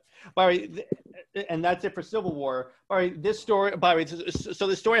while, but and that's it for Civil War. This story, so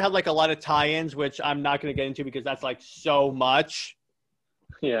the story had like a lot of tie-ins, which I'm not going to get into because that's like so much.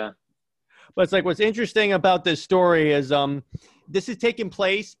 Yeah. But it's like what's interesting about this story is this is taking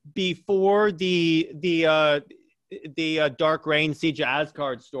place before the Dark Reign Siege of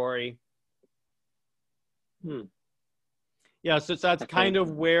Asgard story. Yeah, so that's kind of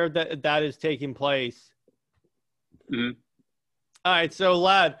where that is taking place. Mm-hmm. All right, so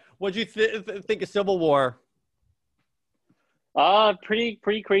Lad, what'd you think of Civil War? Pretty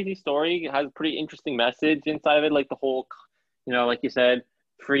crazy story. It has a pretty interesting message inside of it, like the whole, like you said,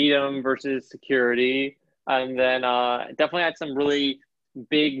 freedom versus security, and then definitely had some really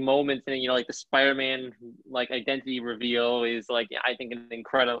big moments in it. Like the Spider-Man like identity reveal is like I think an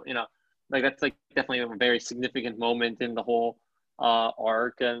incredible, like that's like definitely a very significant moment in the whole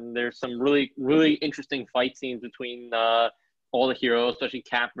arc, and there's some really interesting fight scenes between all the heroes, especially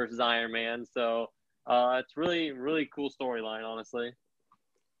Cap versus Iron Man. So it's really cool storyline, honestly.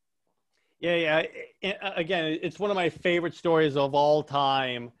 Yeah. Again, it's one of my favorite stories of all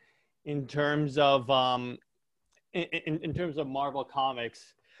time in terms of in terms of Marvel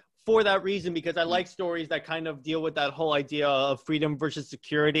Comics. For that reason, because I like stories that kind of deal with that whole idea of freedom versus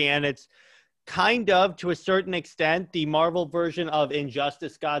security, and it's kind of, to a certain extent, the Marvel version of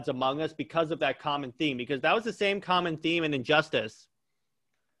Injustice Gods Among Us because of that common theme, because that was the same common theme in Injustice.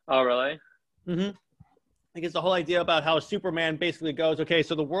 Oh, really? Mm-hmm. Because the whole idea about how Superman basically goes, okay,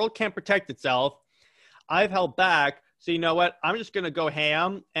 so the world can't protect itself. I've held back. So you know what? I'm just going to go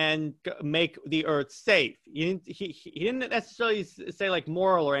ham and make the earth safe. He didn't necessarily say like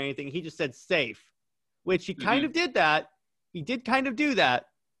moral or anything. He just said safe, which he kind of did that. He did kind of do that.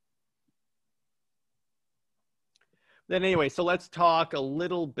 Then anyway, so let's talk a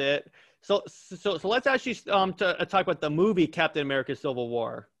little bit. So let's actually talk about the movie Captain America: Civil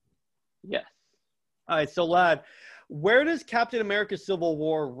War. Yes. All right, so Lad, where does Captain America: Civil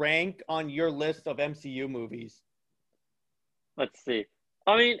War rank on your list of MCU movies? Let's see.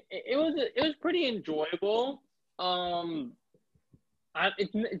 I mean, it was pretty enjoyable.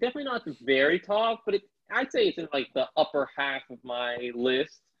 It's definitely not the very top, but I'd say it's in like the upper half of my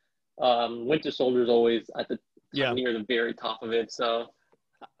list. Winter Soldier is always at the near the very top of it. So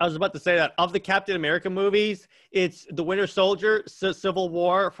I was about to say that of the Captain America movies, it's the Winter Soldier, Civil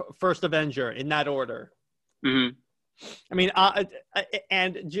War, First Avenger in that order. Mm-hmm. I mean,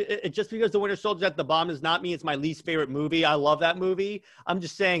 and just because the Winter Soldier at the bottom does not mean it's my least favorite movie. I love that movie. I'm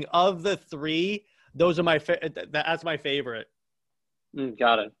just saying, of the three, those are that's my favorite.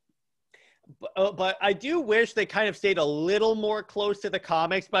 Got it. But I do wish they kind of stayed a little more close to the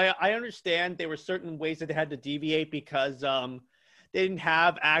comics. But I understand there were certain ways that they had to deviate because they didn't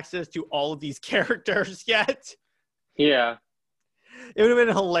have access to all of these characters yet. Yeah. It would have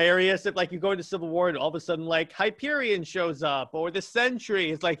been hilarious if, like, you go into Civil War and all of a sudden, like, Hyperion shows up, or the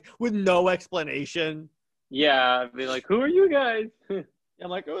Sentry is like with no explanation. Yeah, I'd be like, who are you guys? I'm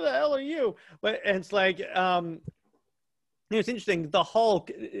like, who the hell are you? But and it's like, it's interesting. The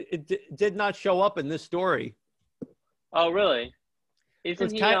Hulk did not show up in this story. Oh, really? So Isn't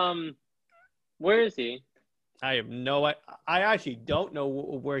it's he? kind. Where is he? I have no. I actually don't know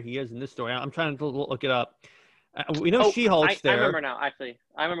where he is in this story. I'm trying to look it up. We know Oh, She-Hulk's I there. remember now. Actually,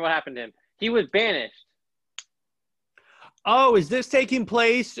 I remember what happened to him. He was banished. Oh, is this taking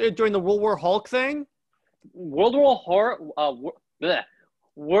place during the World War Hulk thing? World War Horror. Bleh.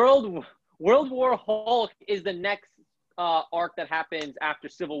 World War Hulk is the next arc that happens after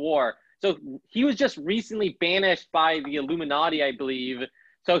Civil War. So he was just recently banished by the Illuminati, I believe.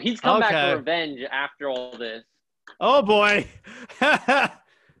 So he's come back for revenge after all this. Oh boy,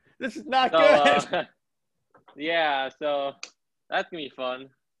 this is not So, good. yeah, so that's gonna be fun.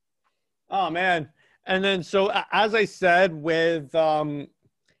 Oh man. And then so as I said with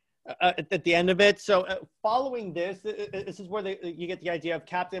at the end of it, so following this is where you get the idea of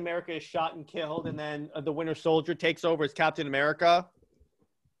Captain America is shot and killed, and then the Winter Soldier takes over as Captain America.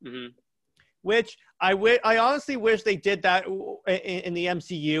 Mm-hmm. Which I honestly wish they did that in the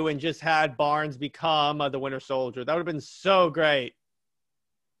MCU and just had Barnes become the Winter Soldier. That would have been so great.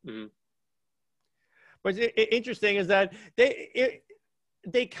 Mm-hmm. What's interesting is that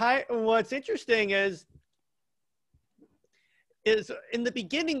what's interesting is in the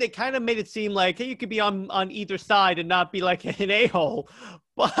beginning they kind of made it seem like, hey, you could be on either side and not be like an a-hole,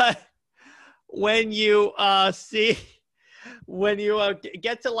 but when you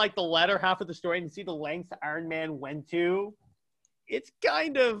get to like the latter half of the story and see the lengths Iron Man went to, it's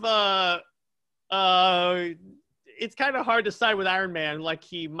kind of hard to side with Iron Man. Like,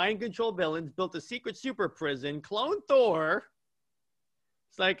 he mind controlled villains, built a secret super prison, cloned Thor.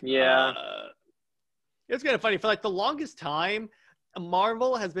 It's like, yeah, it's kind of funny. For like the longest time,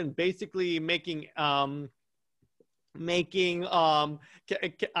 Marvel has been basically making Iron Man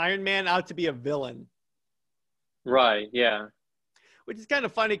out to be a villain. right, yeah. Which is kind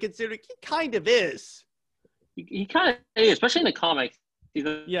of funny considering he kind of is. He kind of is, especially in the comics.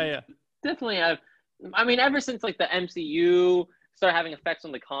 Yeah. Definitely. I mean, ever since like the MCU started having effects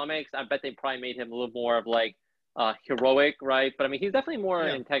on the comics, I bet they probably made him a little more of like heroic, right? But I mean, he's definitely more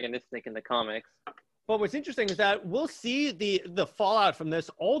antagonistic in the comics. But what's interesting is that we'll see the fallout from this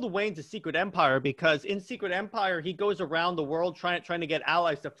all the way into Secret Empire, because in Secret Empire, he goes around the world trying to get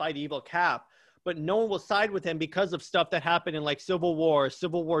allies to fight evil Cap, but no one will side with him because of stuff that happened in like Civil War,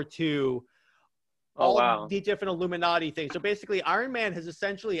 Civil War II, all the different Illuminati things. So basically, Iron Man has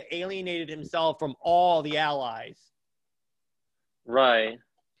essentially alienated himself from all the allies. Right.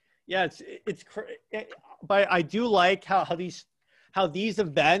 Yeah, but I do like how these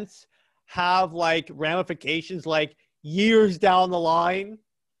events have like ramifications like years down the line.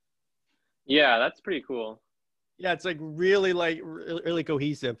 Yeah, that's pretty cool. Yeah, it's like really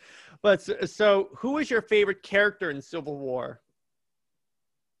cohesive. But so who is your favorite character in Civil War?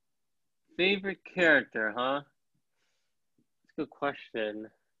 Favorite character, huh? That's a good question.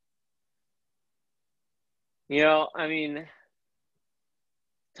 I mean,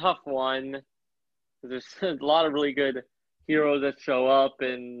 tough one. There's a lot of really good heroes that show up,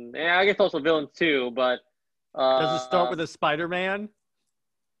 and I guess also villains too. But does it start with a Spider-Man?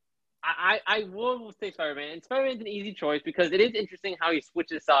 I will say Spider-Man. And Spider-Man's an easy choice because it is interesting how he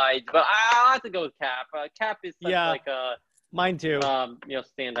switches sides. But I'll have to go with Cap. Cap is such like a mine too.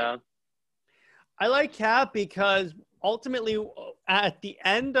 Standout. I like Cap because ultimately, at the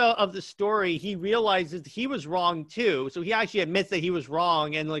end of the story, he realizes he was wrong too. So he actually admits that he was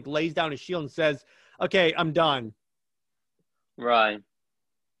wrong and like lays down his shield and says, "Okay, I'm done." Right.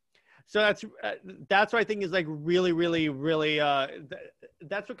 So that's what I think is like really, really, really.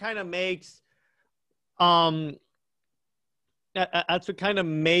 That's what kind of makes that's what kind of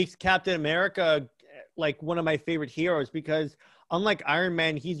makes Captain America like one of my favorite heroes, because unlike Iron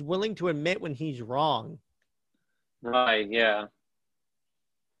Man, he's willing to admit when he's wrong. Right. Yeah.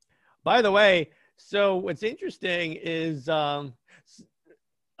 By the way, so what's interesting is one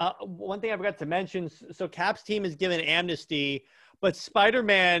thing I forgot to mention. So Cap's team is given amnesty, but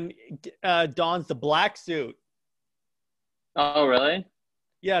Spider-Man dons the black suit. Oh, really?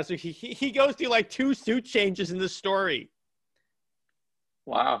 Yeah, so he goes through like 2 suit changes in this story.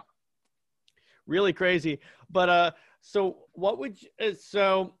 Wow. Really crazy. But so what would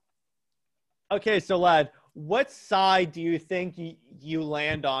so lad, what side do you think you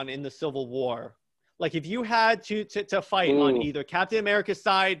land on in the Civil War? Like if you had to fight on either Captain America's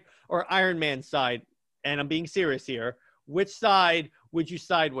side or Iron Man's side, and I'm being serious here, which side would you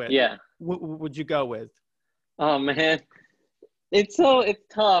side with? Yeah. Would you go with? Oh man, it's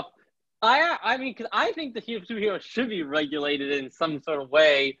tough I mean, because I think the superheroes should be regulated in some sort of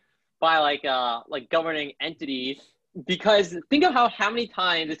way by like governing entity. Because think of how many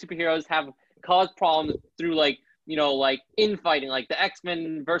times the superheroes have caused problems through like infighting, like the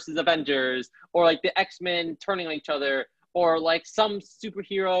X-Men versus Avengers, or like the X-Men turning on each other, or like some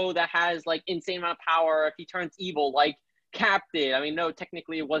superhero that has like insane amount of power if he turns evil, like Cap did. I mean, no,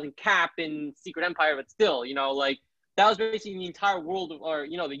 technically it wasn't Cap in Secret Empire, but still, like that was basically the entire world, or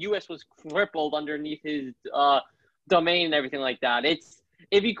the U.S. was crippled underneath his domain and everything like that.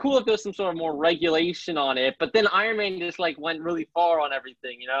 It'd be cool if there was some sort of more regulation on it, but then Iron Man just like went really far on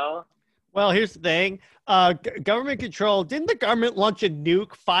everything. Well, here's the thing. Government control. Didn't the government launch a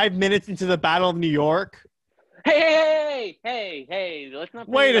nuke 5 minutes into the Battle of New York? Hey, let's not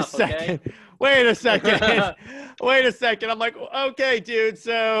Wait a up, second. Okay? Wait a second. Wait a second. I'm like, okay, dude.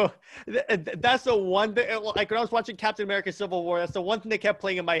 So that's the one thing. Like when I was watching Captain America Civil War, that's the one thing that kept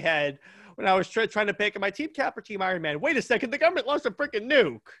playing in my head when I was trying to pick my Team Cap or Team Iron Man. Wait a second. The government launched a freaking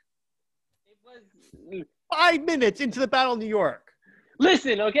nuke. It was 5 minutes into the Battle of New York.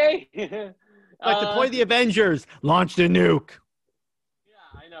 Listen, okay? Like deploy the Avengers, launched a nuke. Yeah,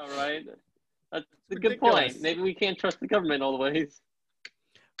 I know, right? That's a good point. Maybe we can't trust the government all the ways.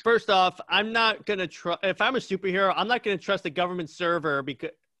 First off, I'm not gonna trust. If I'm a superhero, I'm not gonna trust the government server because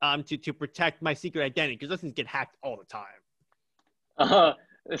to protect my secret identity because those things get hacked all the time.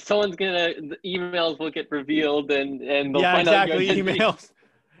 Someone's the emails will get revealed and they'll yeah, find exactly. out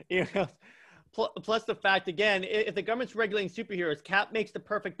Emails. Plus the fact again, if the government's regulating superheroes, Cap makes the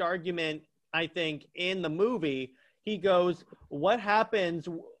perfect argument. I think in the movie, he goes, "What happens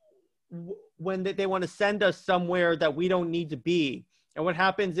when they want to send us somewhere that we don't need to be? And what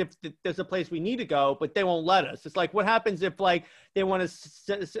happens if there's a place we need to go, but they won't let us? It's like, what happens if like they want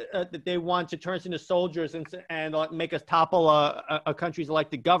to turn us into soldiers and make us topple a country's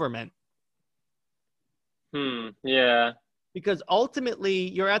elected government?" Yeah. Because ultimately,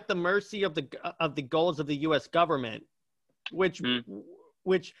 you're at the mercy of the goals of the U.S. government, which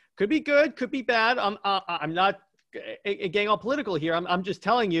could be good, could be bad. I'm not getting all political here. I'm just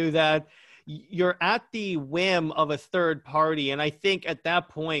telling you that you're at the whim of a third party. And I think at that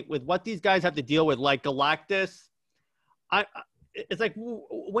point, with what these guys have to deal with, like Galactus, it's like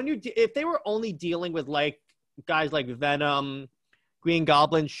if they were only dealing with like guys like Venom, Green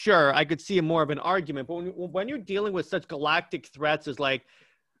Goblin, sure, I could see more of an argument. But when you're dealing with such galactic threats as like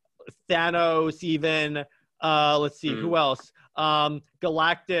Thanos, even let's see, who else?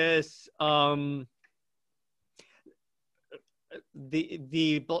 Galactus,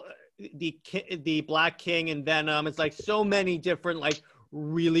 the Black King and Venom. It's like so many different like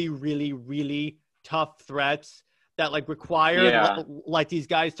really, really, really tough threats that like require like these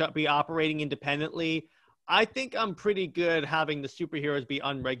guys to be operating independently. I think I'm pretty good having the superheroes be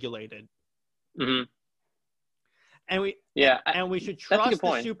unregulated. Mm-hmm. And we should trust the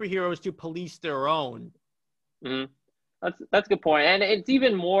superheroes to police their own. Mm-hmm. That's a good point. And it's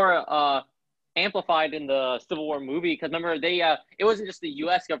even more amplified in the Civil War movie because remember it wasn't just the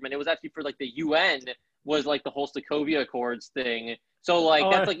U.S. government; it was actually for like the UN was like the whole Sokovia Accords thing. So like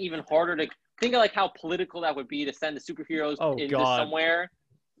that's like even harder to think of like how political that would be to send the superheroes into somewhere.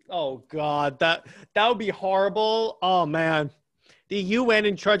 Oh God, that would be horrible. Oh man, the UN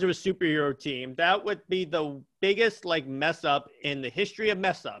in charge of a superhero team, that would be the biggest like mess up in the history of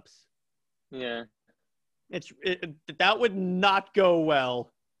mess ups. Yeah, that would not go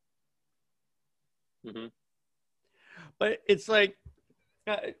well. Mm-hmm. But it's like,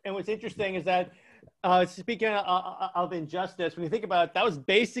 and what's interesting is that speaking of injustice, when you think about it, that was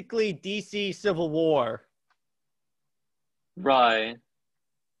basically DC Civil War. Right.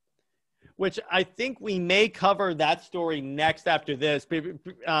 Which I think we may cover that story next after this,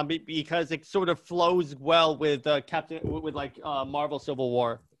 because it sort of flows well with Marvel Civil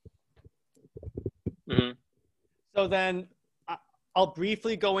War. Mm-hmm. So then I'll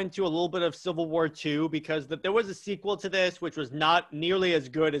briefly go into a little bit of Civil War II because there was a sequel to this, which was not nearly as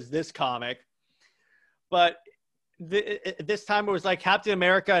good as this comic. But this time it was like Captain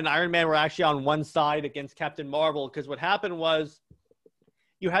America and Iron Man were actually on one side against Captain Marvel because what happened was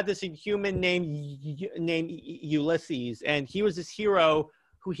you had this Inhuman named Ulysses, and he was this hero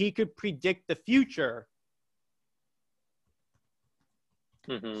who he could predict the future.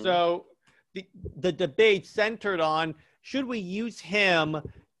 Mm-hmm. So the debate centered on, should we use him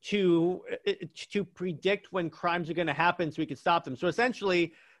to predict when crimes are going to happen so we can stop them? So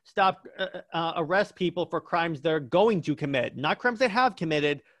essentially arrest people for crimes they're going to commit, not crimes they have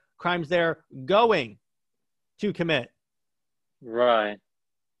committed, crimes they're going to commit. Right.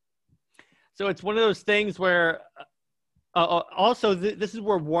 So it's one of those things where Also, this is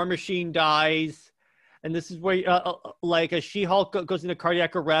where War Machine dies, and this is where like a She-Hulk goes into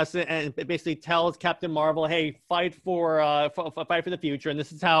cardiac arrest and basically tells Captain Marvel, "Hey, fight for fight for the future." And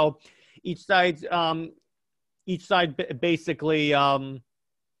this is how each side basically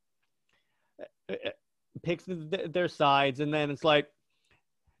picks their sides, and then it's like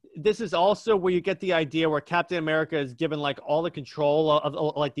this is also where you get the idea where Captain America is given like all the control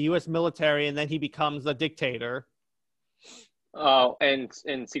of like the U.S. military, and then he becomes a dictator. Oh, and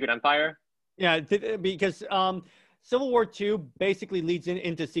in Secret Empire. Yeah, because Civil War II basically leads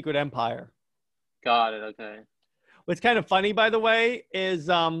into Secret Empire. Got it. Okay. What's kind of funny, by the way, is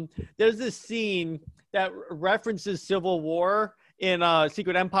there's this scene that references Civil War in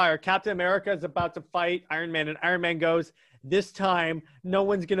Secret Empire. Captain America is about to fight Iron Man, and Iron Man goes, "This time, no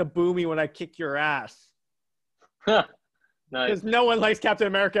one's going to boo me when I kick your ass." Nice. Because no one likes Captain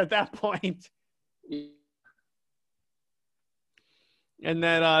America at that point. And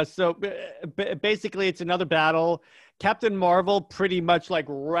then, so basically, it's another battle. Captain Marvel pretty much like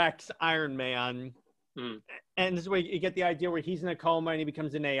wrecks Iron Man. And this is where you get the idea where he's in a coma and he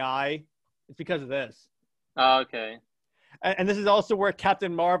becomes an AI. It's because of this. Oh, okay. And this is also where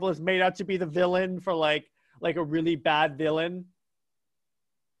Captain Marvel is made out to be the villain for like a really bad villain.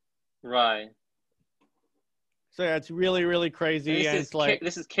 Right. So yeah, it's really, really crazy. And it's like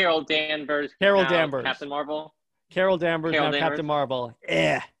this is Carol Danvers. Carol Danvers. Captain Marvel. Carol Danvers, now Captain Marvel.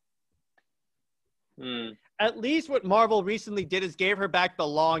 At least what Marvel recently did is gave her back the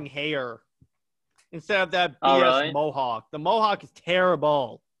long hair instead of that BS mohawk. The mohawk is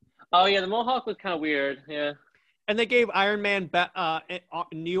terrible. Oh, yeah, the mohawk was kind of weird, yeah. And they gave Iron Man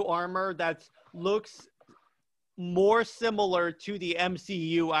new armor that looks more similar to the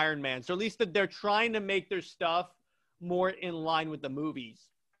MCU Iron Man. So at least they're trying to make their stuff more in line with the movies.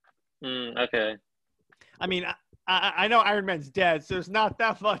 Okay. I mean, I know Iron Man's dead, so there's not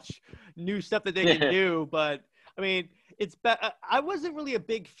that much new stuff that they can do. But I mean, I wasn't really a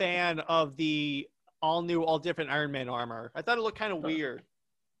big fan of the all new, all different Iron Man armor. I thought it looked kind of weird.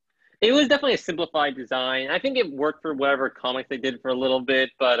 It was definitely a simplified design. I think it worked for whatever comics they did for a little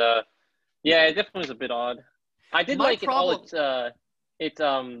bit, but yeah, it definitely was a bit odd. I did like the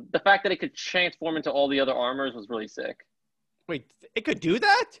fact that it could transform into all the other armors was really sick. Wait, it could do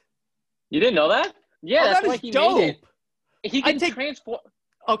that? You didn't know that? Yeah, that's why he dope. made it. He can transform.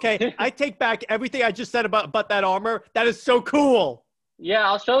 Okay, I take back everything I just said about that armor. That is so cool. Yeah,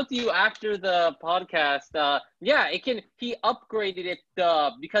 I'll show it to you after the podcast. Yeah, it can. He upgraded it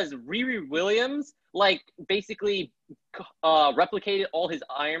because Riri Williams like basically replicated all his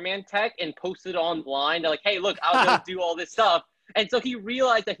Iron Man tech and posted online. They're like, "Hey, look, I was gonna do all this stuff," and so he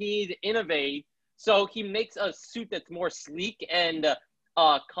realized that he needed to innovate. So he makes a suit that's more sleek and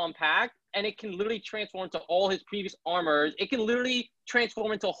compact, and it can literally transform to all his previous armors. It can literally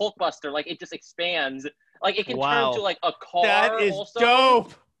transform into a Hulkbuster. Like, it just expands. Like, it can turn into, like, a car. That is also.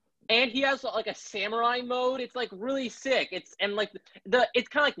 dope. And he has, like, a samurai mode. It's, like, really sick. It's kind of like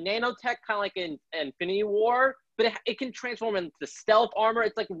nanotech, kind of like in Infinity War, but it can transform into stealth armor.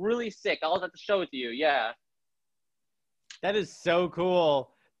 It's, like, really sick. I'll have to show it to you. Yeah. That is so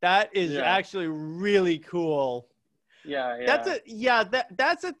cool. That is actually really cool. Yeah.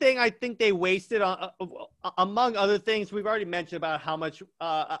 That's a thing I think they wasted on, among other things. We've already mentioned about how much,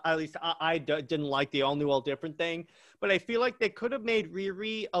 at least I didn't like the all new, all different thing. But I feel like they could have made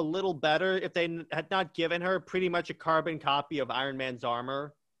Riri a little better if they had not given her pretty much a carbon copy of Iron Man's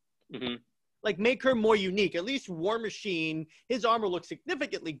armor. Mm-hmm. Like, make her more unique. At least War Machine, his armor looks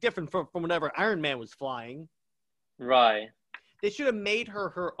significantly different from whenever Iron Man was flying. Right. They should have made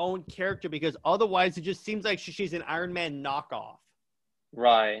her own character, because otherwise it just seems like she's an Iron Man knockoff.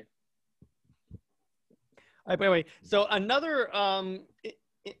 Right. All right, by the way, so another,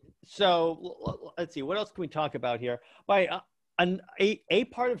 so let's see, what else can we talk about here? A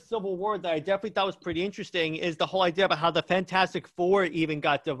part of Civil War that I definitely thought was pretty interesting is the whole idea about how the Fantastic Four even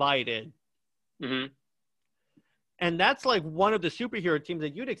got divided. Mm-hmm. And that's like one of the superhero teams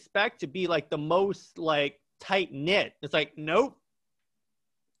that you'd expect to be like the most like tight knit. It's like, nope.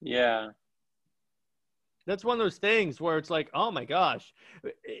 Yeah. That's one of those things where it's like, oh my gosh,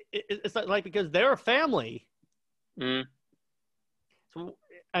 it's like because they're a family. Mm. So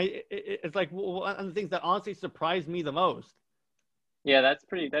it's like one of the things that honestly surprised me the most. Yeah, that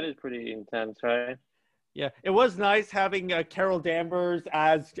is pretty intense, right? Yeah, it was nice having Carol Danvers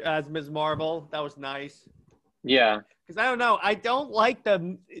as Ms. Marvel. That was nice. Yeah. Because I don't know, I don't like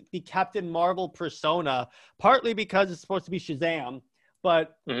the Captain Marvel persona, partly because it's supposed to be Shazam,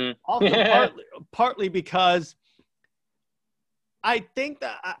 but also partly because I think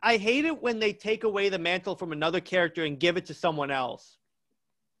that I hate it when they take away the mantle from another character and give it to someone else.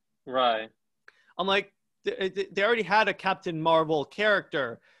 Right. I'm like, they already had a Captain Marvel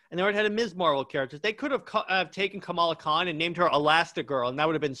character, and they already had a Ms. Marvel character. They could have taken Kamala Khan and named her Elastigirl, and that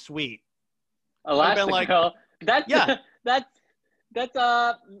would have been sweet. Elastigirl. Like, that's yeah, that's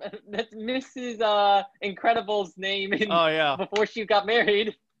Mrs. Incredible's name oh yeah, before she got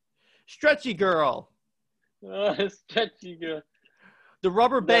married. Stretchy Girl. Stretchy girl. The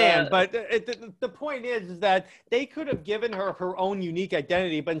rubber band, but the point is that they could have given her her own unique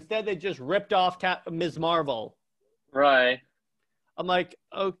identity, but instead they just ripped off Ms. Marvel. Right. I'm like,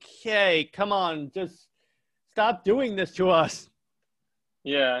 okay, come on, just stop doing this to us.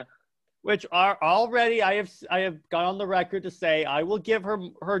 Yeah. Which are already I have gone on the record to say I will give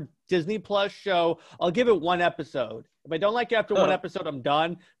her Disney Plus show. I'll give it one episode. If I don't like it after one episode, I'm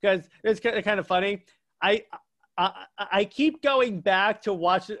done, because it's kind of funny. I keep going back to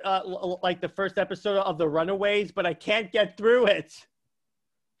watch like the first episode of The Runaways, but I can't get through it.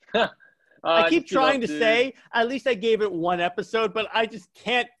 I keep trying to say at least I gave it one episode, but I just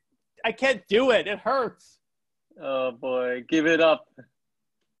can't. I can't do it. It hurts. Oh boy, give it up.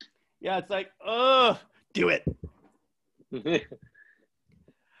 Yeah, it's like, do it.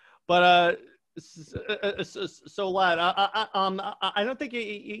 But so lad, I don't think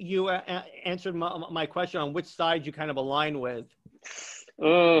you answered my question on which side you kind of align with.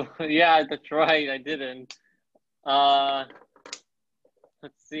 Oh yeah, that's right. I didn't. Let's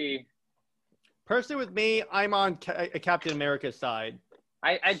see. Personally, with me, I'm on Captain America's side.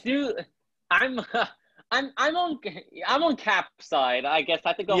 I do. I'm on Cap's side. I guess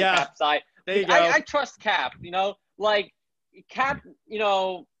I think on Cap's side. There you go. I trust Cap. You know, like Cap. You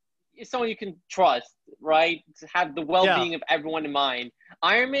know, is someone you can trust, right? To have the well-being of everyone in mind.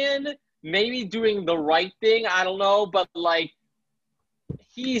 Iron Man maybe doing the right thing. I don't know, but like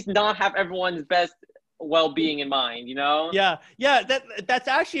he's not have everyone's best well-being in mind. You know? Yeah. That's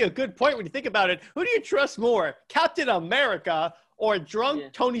actually a good point when you think about it. Who do you trust more, Captain America or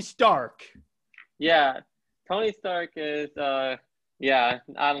drunk Tony Stark? Yeah, Tony Stark is, yeah,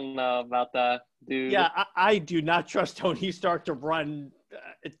 I don't know about that, dude. Yeah, I do not trust Tony Stark to run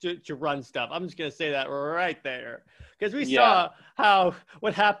stuff. I'm just going to say that right there. Because we saw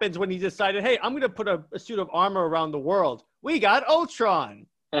what happens when he decided, hey, I'm going to put a suit of armor around the world. We got Ultron.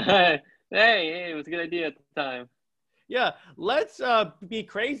 Hey, it was a good idea at the time. Yeah, let's be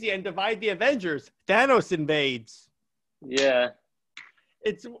crazy and divide the Avengers. Thanos invades. Yeah.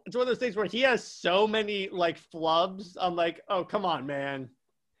 It's one of those things where he has so many like flubs. I'm like, oh, come on, man.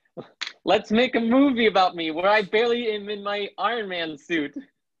 Let's make a movie about me where I barely am in my Iron Man suit.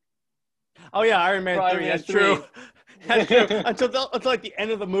 Oh yeah, Iron Man 3. That's true. That's true. Until like the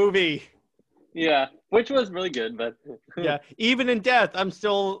end of the movie. Yeah, which was really good, but yeah, even in death, I'm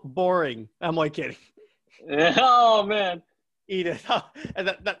still boring. I'm like kidding. Oh man, Edith, and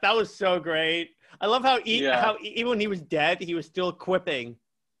that was so great. I love how even when he was dead, he was still quipping.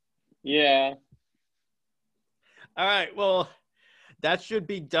 Yeah. All right. Well, that should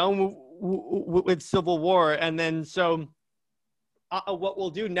be done with Civil War. And then so what we'll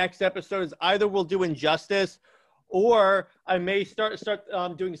do next episode is either we'll do Injustice or I may start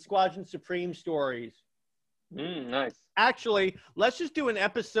doing Squadron Supreme stories. Nice. Actually, let's just do an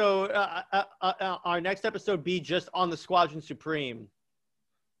episode. Our next episode be just on the Squadron Supreme.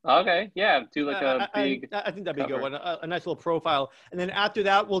 Okay, yeah, do like a big. I think that'd be a good one. A nice little profile, and then after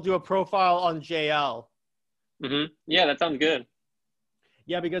that, we'll do a profile on JL. Yeah, that sounds good.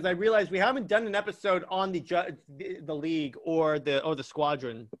 Yeah, because I realized we haven't done an episode on the League or the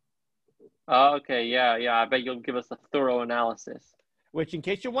Squadron. Okay, yeah. I bet you'll give us a thorough analysis. Which, in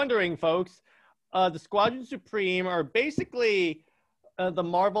case you're wondering, folks, the Squadron Supreme are basically the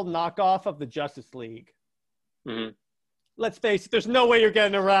Marvel knockoff of the Justice League. Let's face it, there's no way you're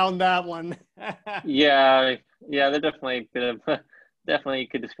getting around that one. yeah, they're definitely definitely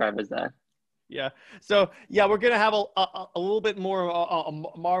could describe as that. Yeah. So yeah, we're gonna have a little bit more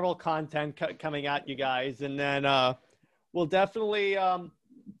Marvel content coming at you guys, and then we'll definitely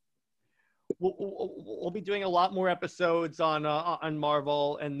we'll be doing a lot more episodes on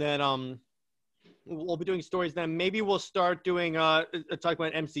Marvel, and then we'll be doing stories. Then maybe we'll start doing talk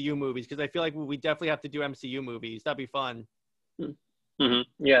about MCU movies, because I feel like we definitely have to do MCU movies. That'd be fun.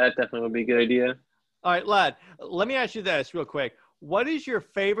 Yeah, that definitely would be a good idea. All right, lad, let me ask you this real quick. What is your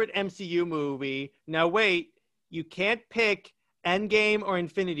favorite MCU movie? Now wait, you can't pick Endgame or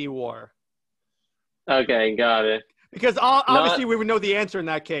Infinity War. Okay, got it. Because obviously we would know the answer in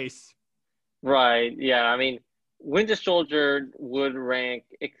that case. Right, yeah, I mean, Winter Soldier would rank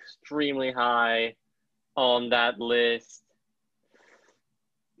extremely high on that list.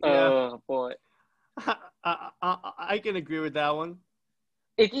 Yeah, Oh boy. I can agree with that one.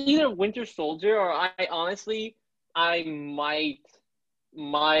 It's either Winter Soldier or I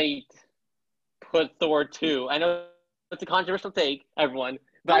might put Thor 2. I know it's a controversial take, everyone,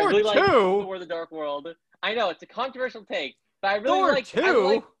 but I Thor really like 2? Thor the Dark World. I know it's a controversial take, but I really Thor like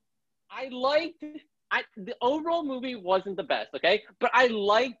 2? I liked the overall movie wasn't the best, okay? But I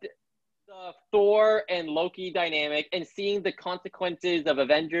liked the Thor and Loki dynamic and seeing the consequences of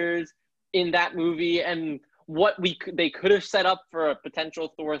Avengers in that movie and what they could have set up for a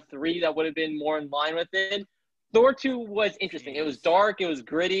potential Thor 3 that would have been more in line with it. Thor 2 was interesting. It was Jeez. dark, it was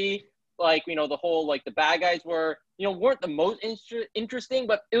gritty. Like, the whole like the bad guys weren't the most interesting,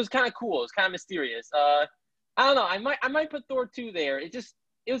 but it was kind of cool. It was kind of mysterious. I don't know. I might put Thor 2 there. It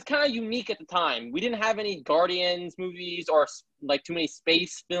was kind of unique at the time. We didn't have any Guardians movies or like too many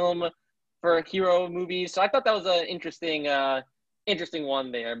space film for hero movies. So I thought that was an interesting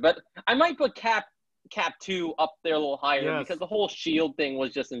one there. But I might put Cap 2 up there a little higher because Yes. the whole Shield thing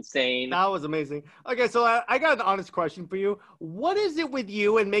was just insane. That was amazing. Okay, so I got an honest question for you. What is it with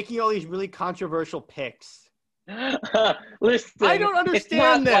you and making all these really controversial picks? I Listen, don't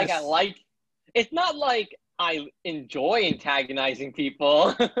understand this. it's not like I enjoy antagonizing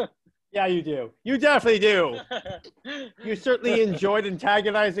people. Yeah, you do. You definitely do. You certainly enjoyed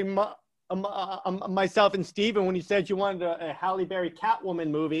antagonizing myself and Steven when you said you wanted a Halle Berry Catwoman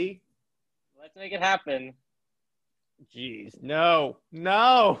movie. Let's make it happen. Jeez, no,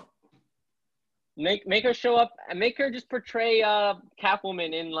 no. Make her show up and make her just portray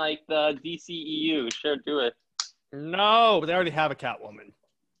Catwoman in like the DCEU. Sure, do it. No, but they already have a Catwoman.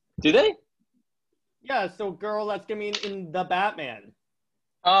 Do they? Yeah, so girl, that's gonna be in the Batman.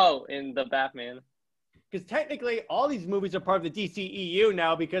 Oh, in the Batman. Because technically, all these movies are part of the DCEU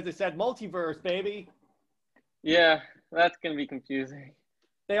now because it said multiverse, baby. Yeah, that's gonna be confusing.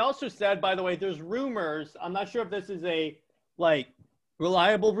 They also said, by the way, there's rumors. I'm not sure if this is a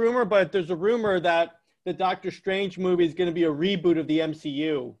reliable rumor, but there's a rumor that the Doctor Strange movie is going to be a reboot of the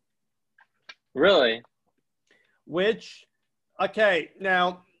MCU. Really? Which, okay,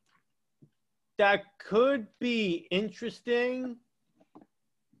 now that could be interesting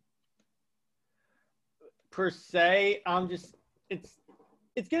per se.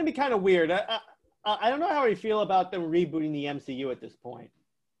 It's going to be kind of weird. I don't know how I feel about them rebooting the MCU at this point.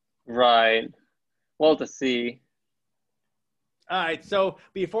 Right. Well, to see. All right, so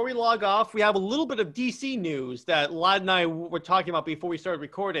before we log off, we have a little bit of DC news that Lad and I were talking about before we started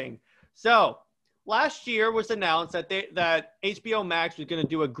recording. So last year was announced that that HBO Max was going to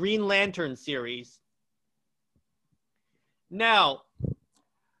do a Green Lantern series. Now,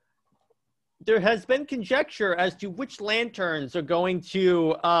 there has been conjecture as to which lanterns are going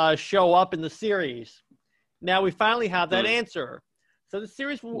to show up in the series. Now we finally have that answer. So the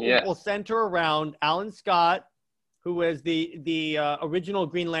series will center around Alan Scott, who is the original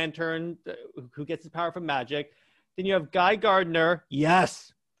Green Lantern, who gets his power from magic. Then you have Guy Gardner,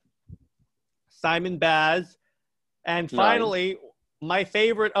 yes, Simon Baz, and finally, my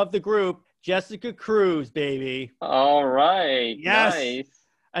favorite of the group, Jessica Cruz, baby. All right. Yes. Nice.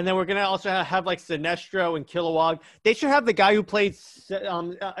 And then we're going to also have like Sinestro and Kilowog. They should have the guy who played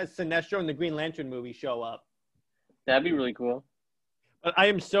Sinestro in the Green Lantern movie show up. That'd be really cool. But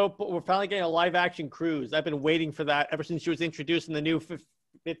we're finally getting a live action Cruz. I've been waiting for that ever since she was introduced in the new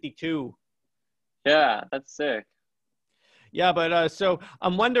 52. Yeah, that's sick. Yeah, but so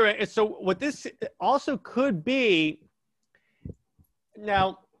I'm wondering, so what this also could be,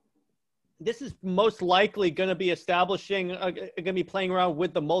 now, this is most likely going to be establishing, going to be playing around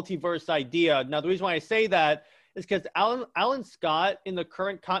with the multiverse idea. Now, the reason why I say that is because Alan Scott in the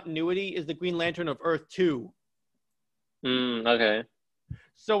current continuity is the Green Lantern of Earth 2. Okay.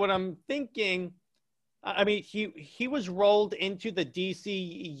 So what I'm thinking, I mean, he was rolled into the DC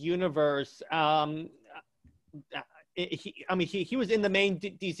universe. He was in the main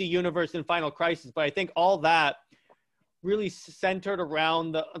DC universe in Final Crisis, but I think all that really centered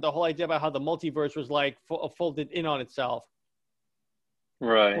around the whole idea about how the multiverse was like folded in on itself.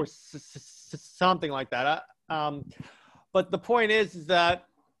 Right. Or something like that. But the point is that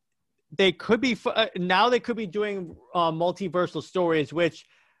they could be now they could be doing multiversal stories, which,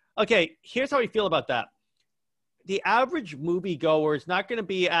 okay, here's how I feel about that. The average moviegoer is not going to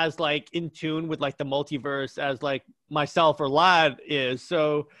be as like in tune with like the multiverse as like myself or Lad is.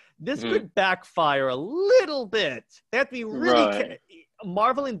 So this could backfire a little bit. They have to be really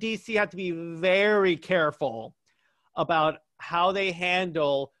Marvel and DC have to be very careful about how they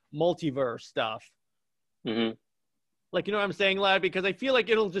handle multiverse stuff. Like, you know what I'm saying, Lad? Because I feel like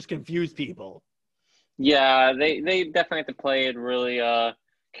it'll just confuse people. Yeah, they definitely have to play it really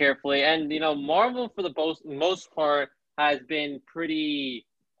carefully. And Marvel for the most part has been pretty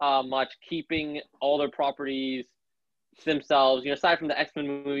much keeping all their properties to themselves. Aside from the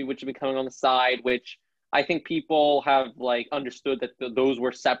X-Men movie, which has been coming on the side, which I think people have like understood that those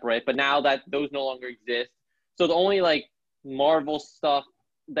were separate, but now that those no longer exist, so the only like Marvel stuff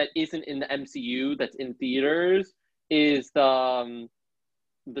that isn't in the MCU that's in theaters is not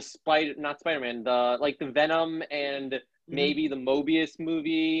Spider-Man, the Venom and maybe the Mobius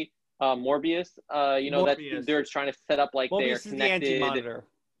movie, Morbius. Morbius. That they're trying to set up like they're Morbius is the connected. Anti-Monitor.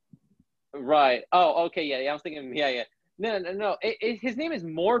 Right. Oh, okay. Yeah. I was thinking. Yeah. No. His name is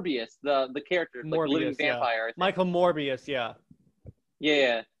Morbius, the character, Morbius, like the living vampire. Yeah. Michael Morbius. Yeah.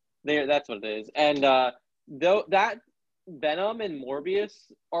 Yeah. That's what it is. And though that Venom and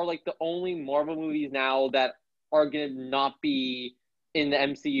Morbius are like the only Marvel movies now that are gonna not be in the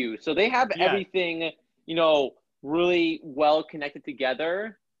MCU. So they have everything, really well connected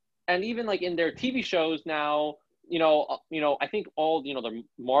together. And even like in their TV shows now, I think all the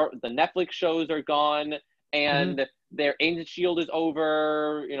Netflix shows are gone, and their Agent Shield is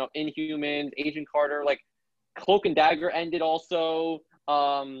over. Inhumans, Agent Carter, like Cloak and Dagger ended also.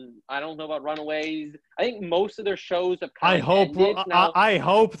 I don't know about Runaways. I think most of their shows have kind of ended. I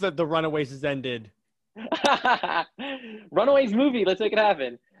hope that the Runaways has ended. Runaways movie, let's make it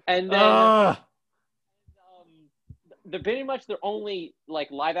happen. And then they're pretty much their only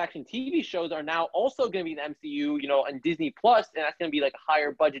like live action TV shows are now also going to be in the MCU, and Disney Plus, and that's going to be like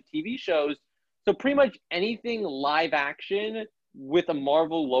higher budget TV shows. So pretty much anything live action with a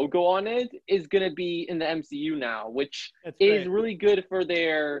Marvel logo on it is going to be in the MCU now, which is really good for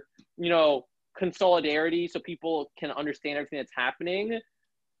their, consolidarity, so people can understand everything that's happening.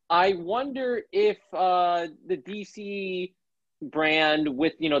 I wonder if the DC brand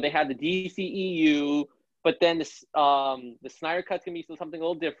with, they had the DCEU, but then the Snyder Cut's gonna be something a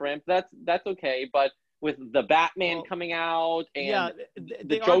little different. That's okay. But with the Batman coming out and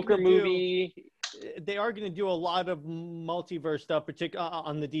the Joker movie, they are going to do a lot of multiverse stuff, particularly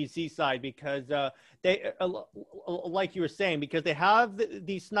on the DC side, because they, like you were saying, because they have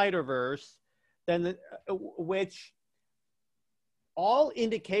the Snyderverse, then which all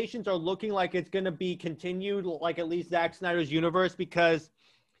indications are looking like it's going to be continued, like at least Zack Snyder's universe, because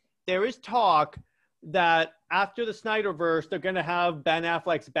there is talk that after the Snyderverse, they're going to have Ben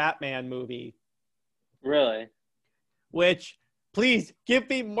Affleck's Batman movie. Really? Which, please, give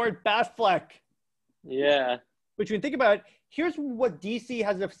me more Batfleck. Yeah. Which, when you think about it, here's what DC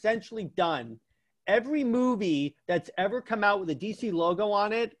has essentially done. Every movie that's ever come out with a DC logo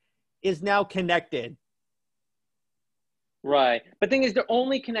on it is now connected. Right. But the thing is, they're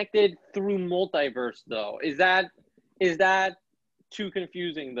only connected through multiverse, though. Is that too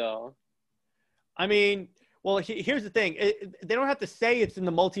confusing, though? I mean, well, here's the thing. They don't have to say it's in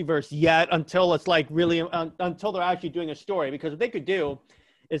the multiverse yet until it's like really, until they're actually doing a story. Because what they could do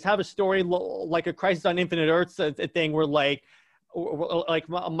is have a story like a Crisis on Infinite Earths thing where like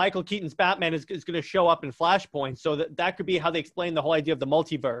Michael Keaton's Batman is going to show up in Flashpoint. So that could be how they explain the whole idea of the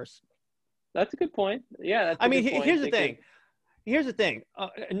multiverse. That's a good point. Yeah, that's here's the thing. Here's the thing.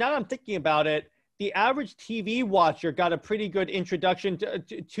 Now that I'm thinking about it, the average TV watcher got a pretty good introduction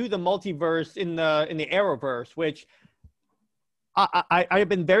to the multiverse in the Arrowverse, which I've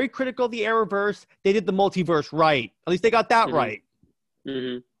been very critical of the Arrowverse. They did the multiverse right. At least they got that right.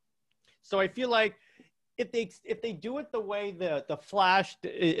 Mm-hmm. So I feel like if they do it the way the Flash,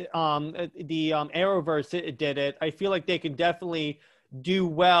 the Arrowverse did it, I feel like they can definitely do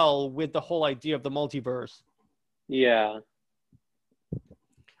well with the whole idea of the multiverse. Yeah.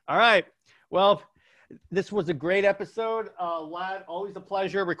 All right. Well, this was a great episode. Lad, always a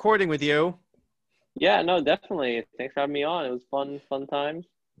pleasure recording with you. Yeah, no, definitely. Thanks for having me on. It was fun times.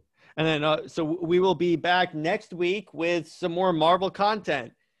 And then, so we will be back next week with some more Marvel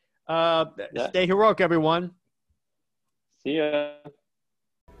content. Stay heroic, everyone. See ya.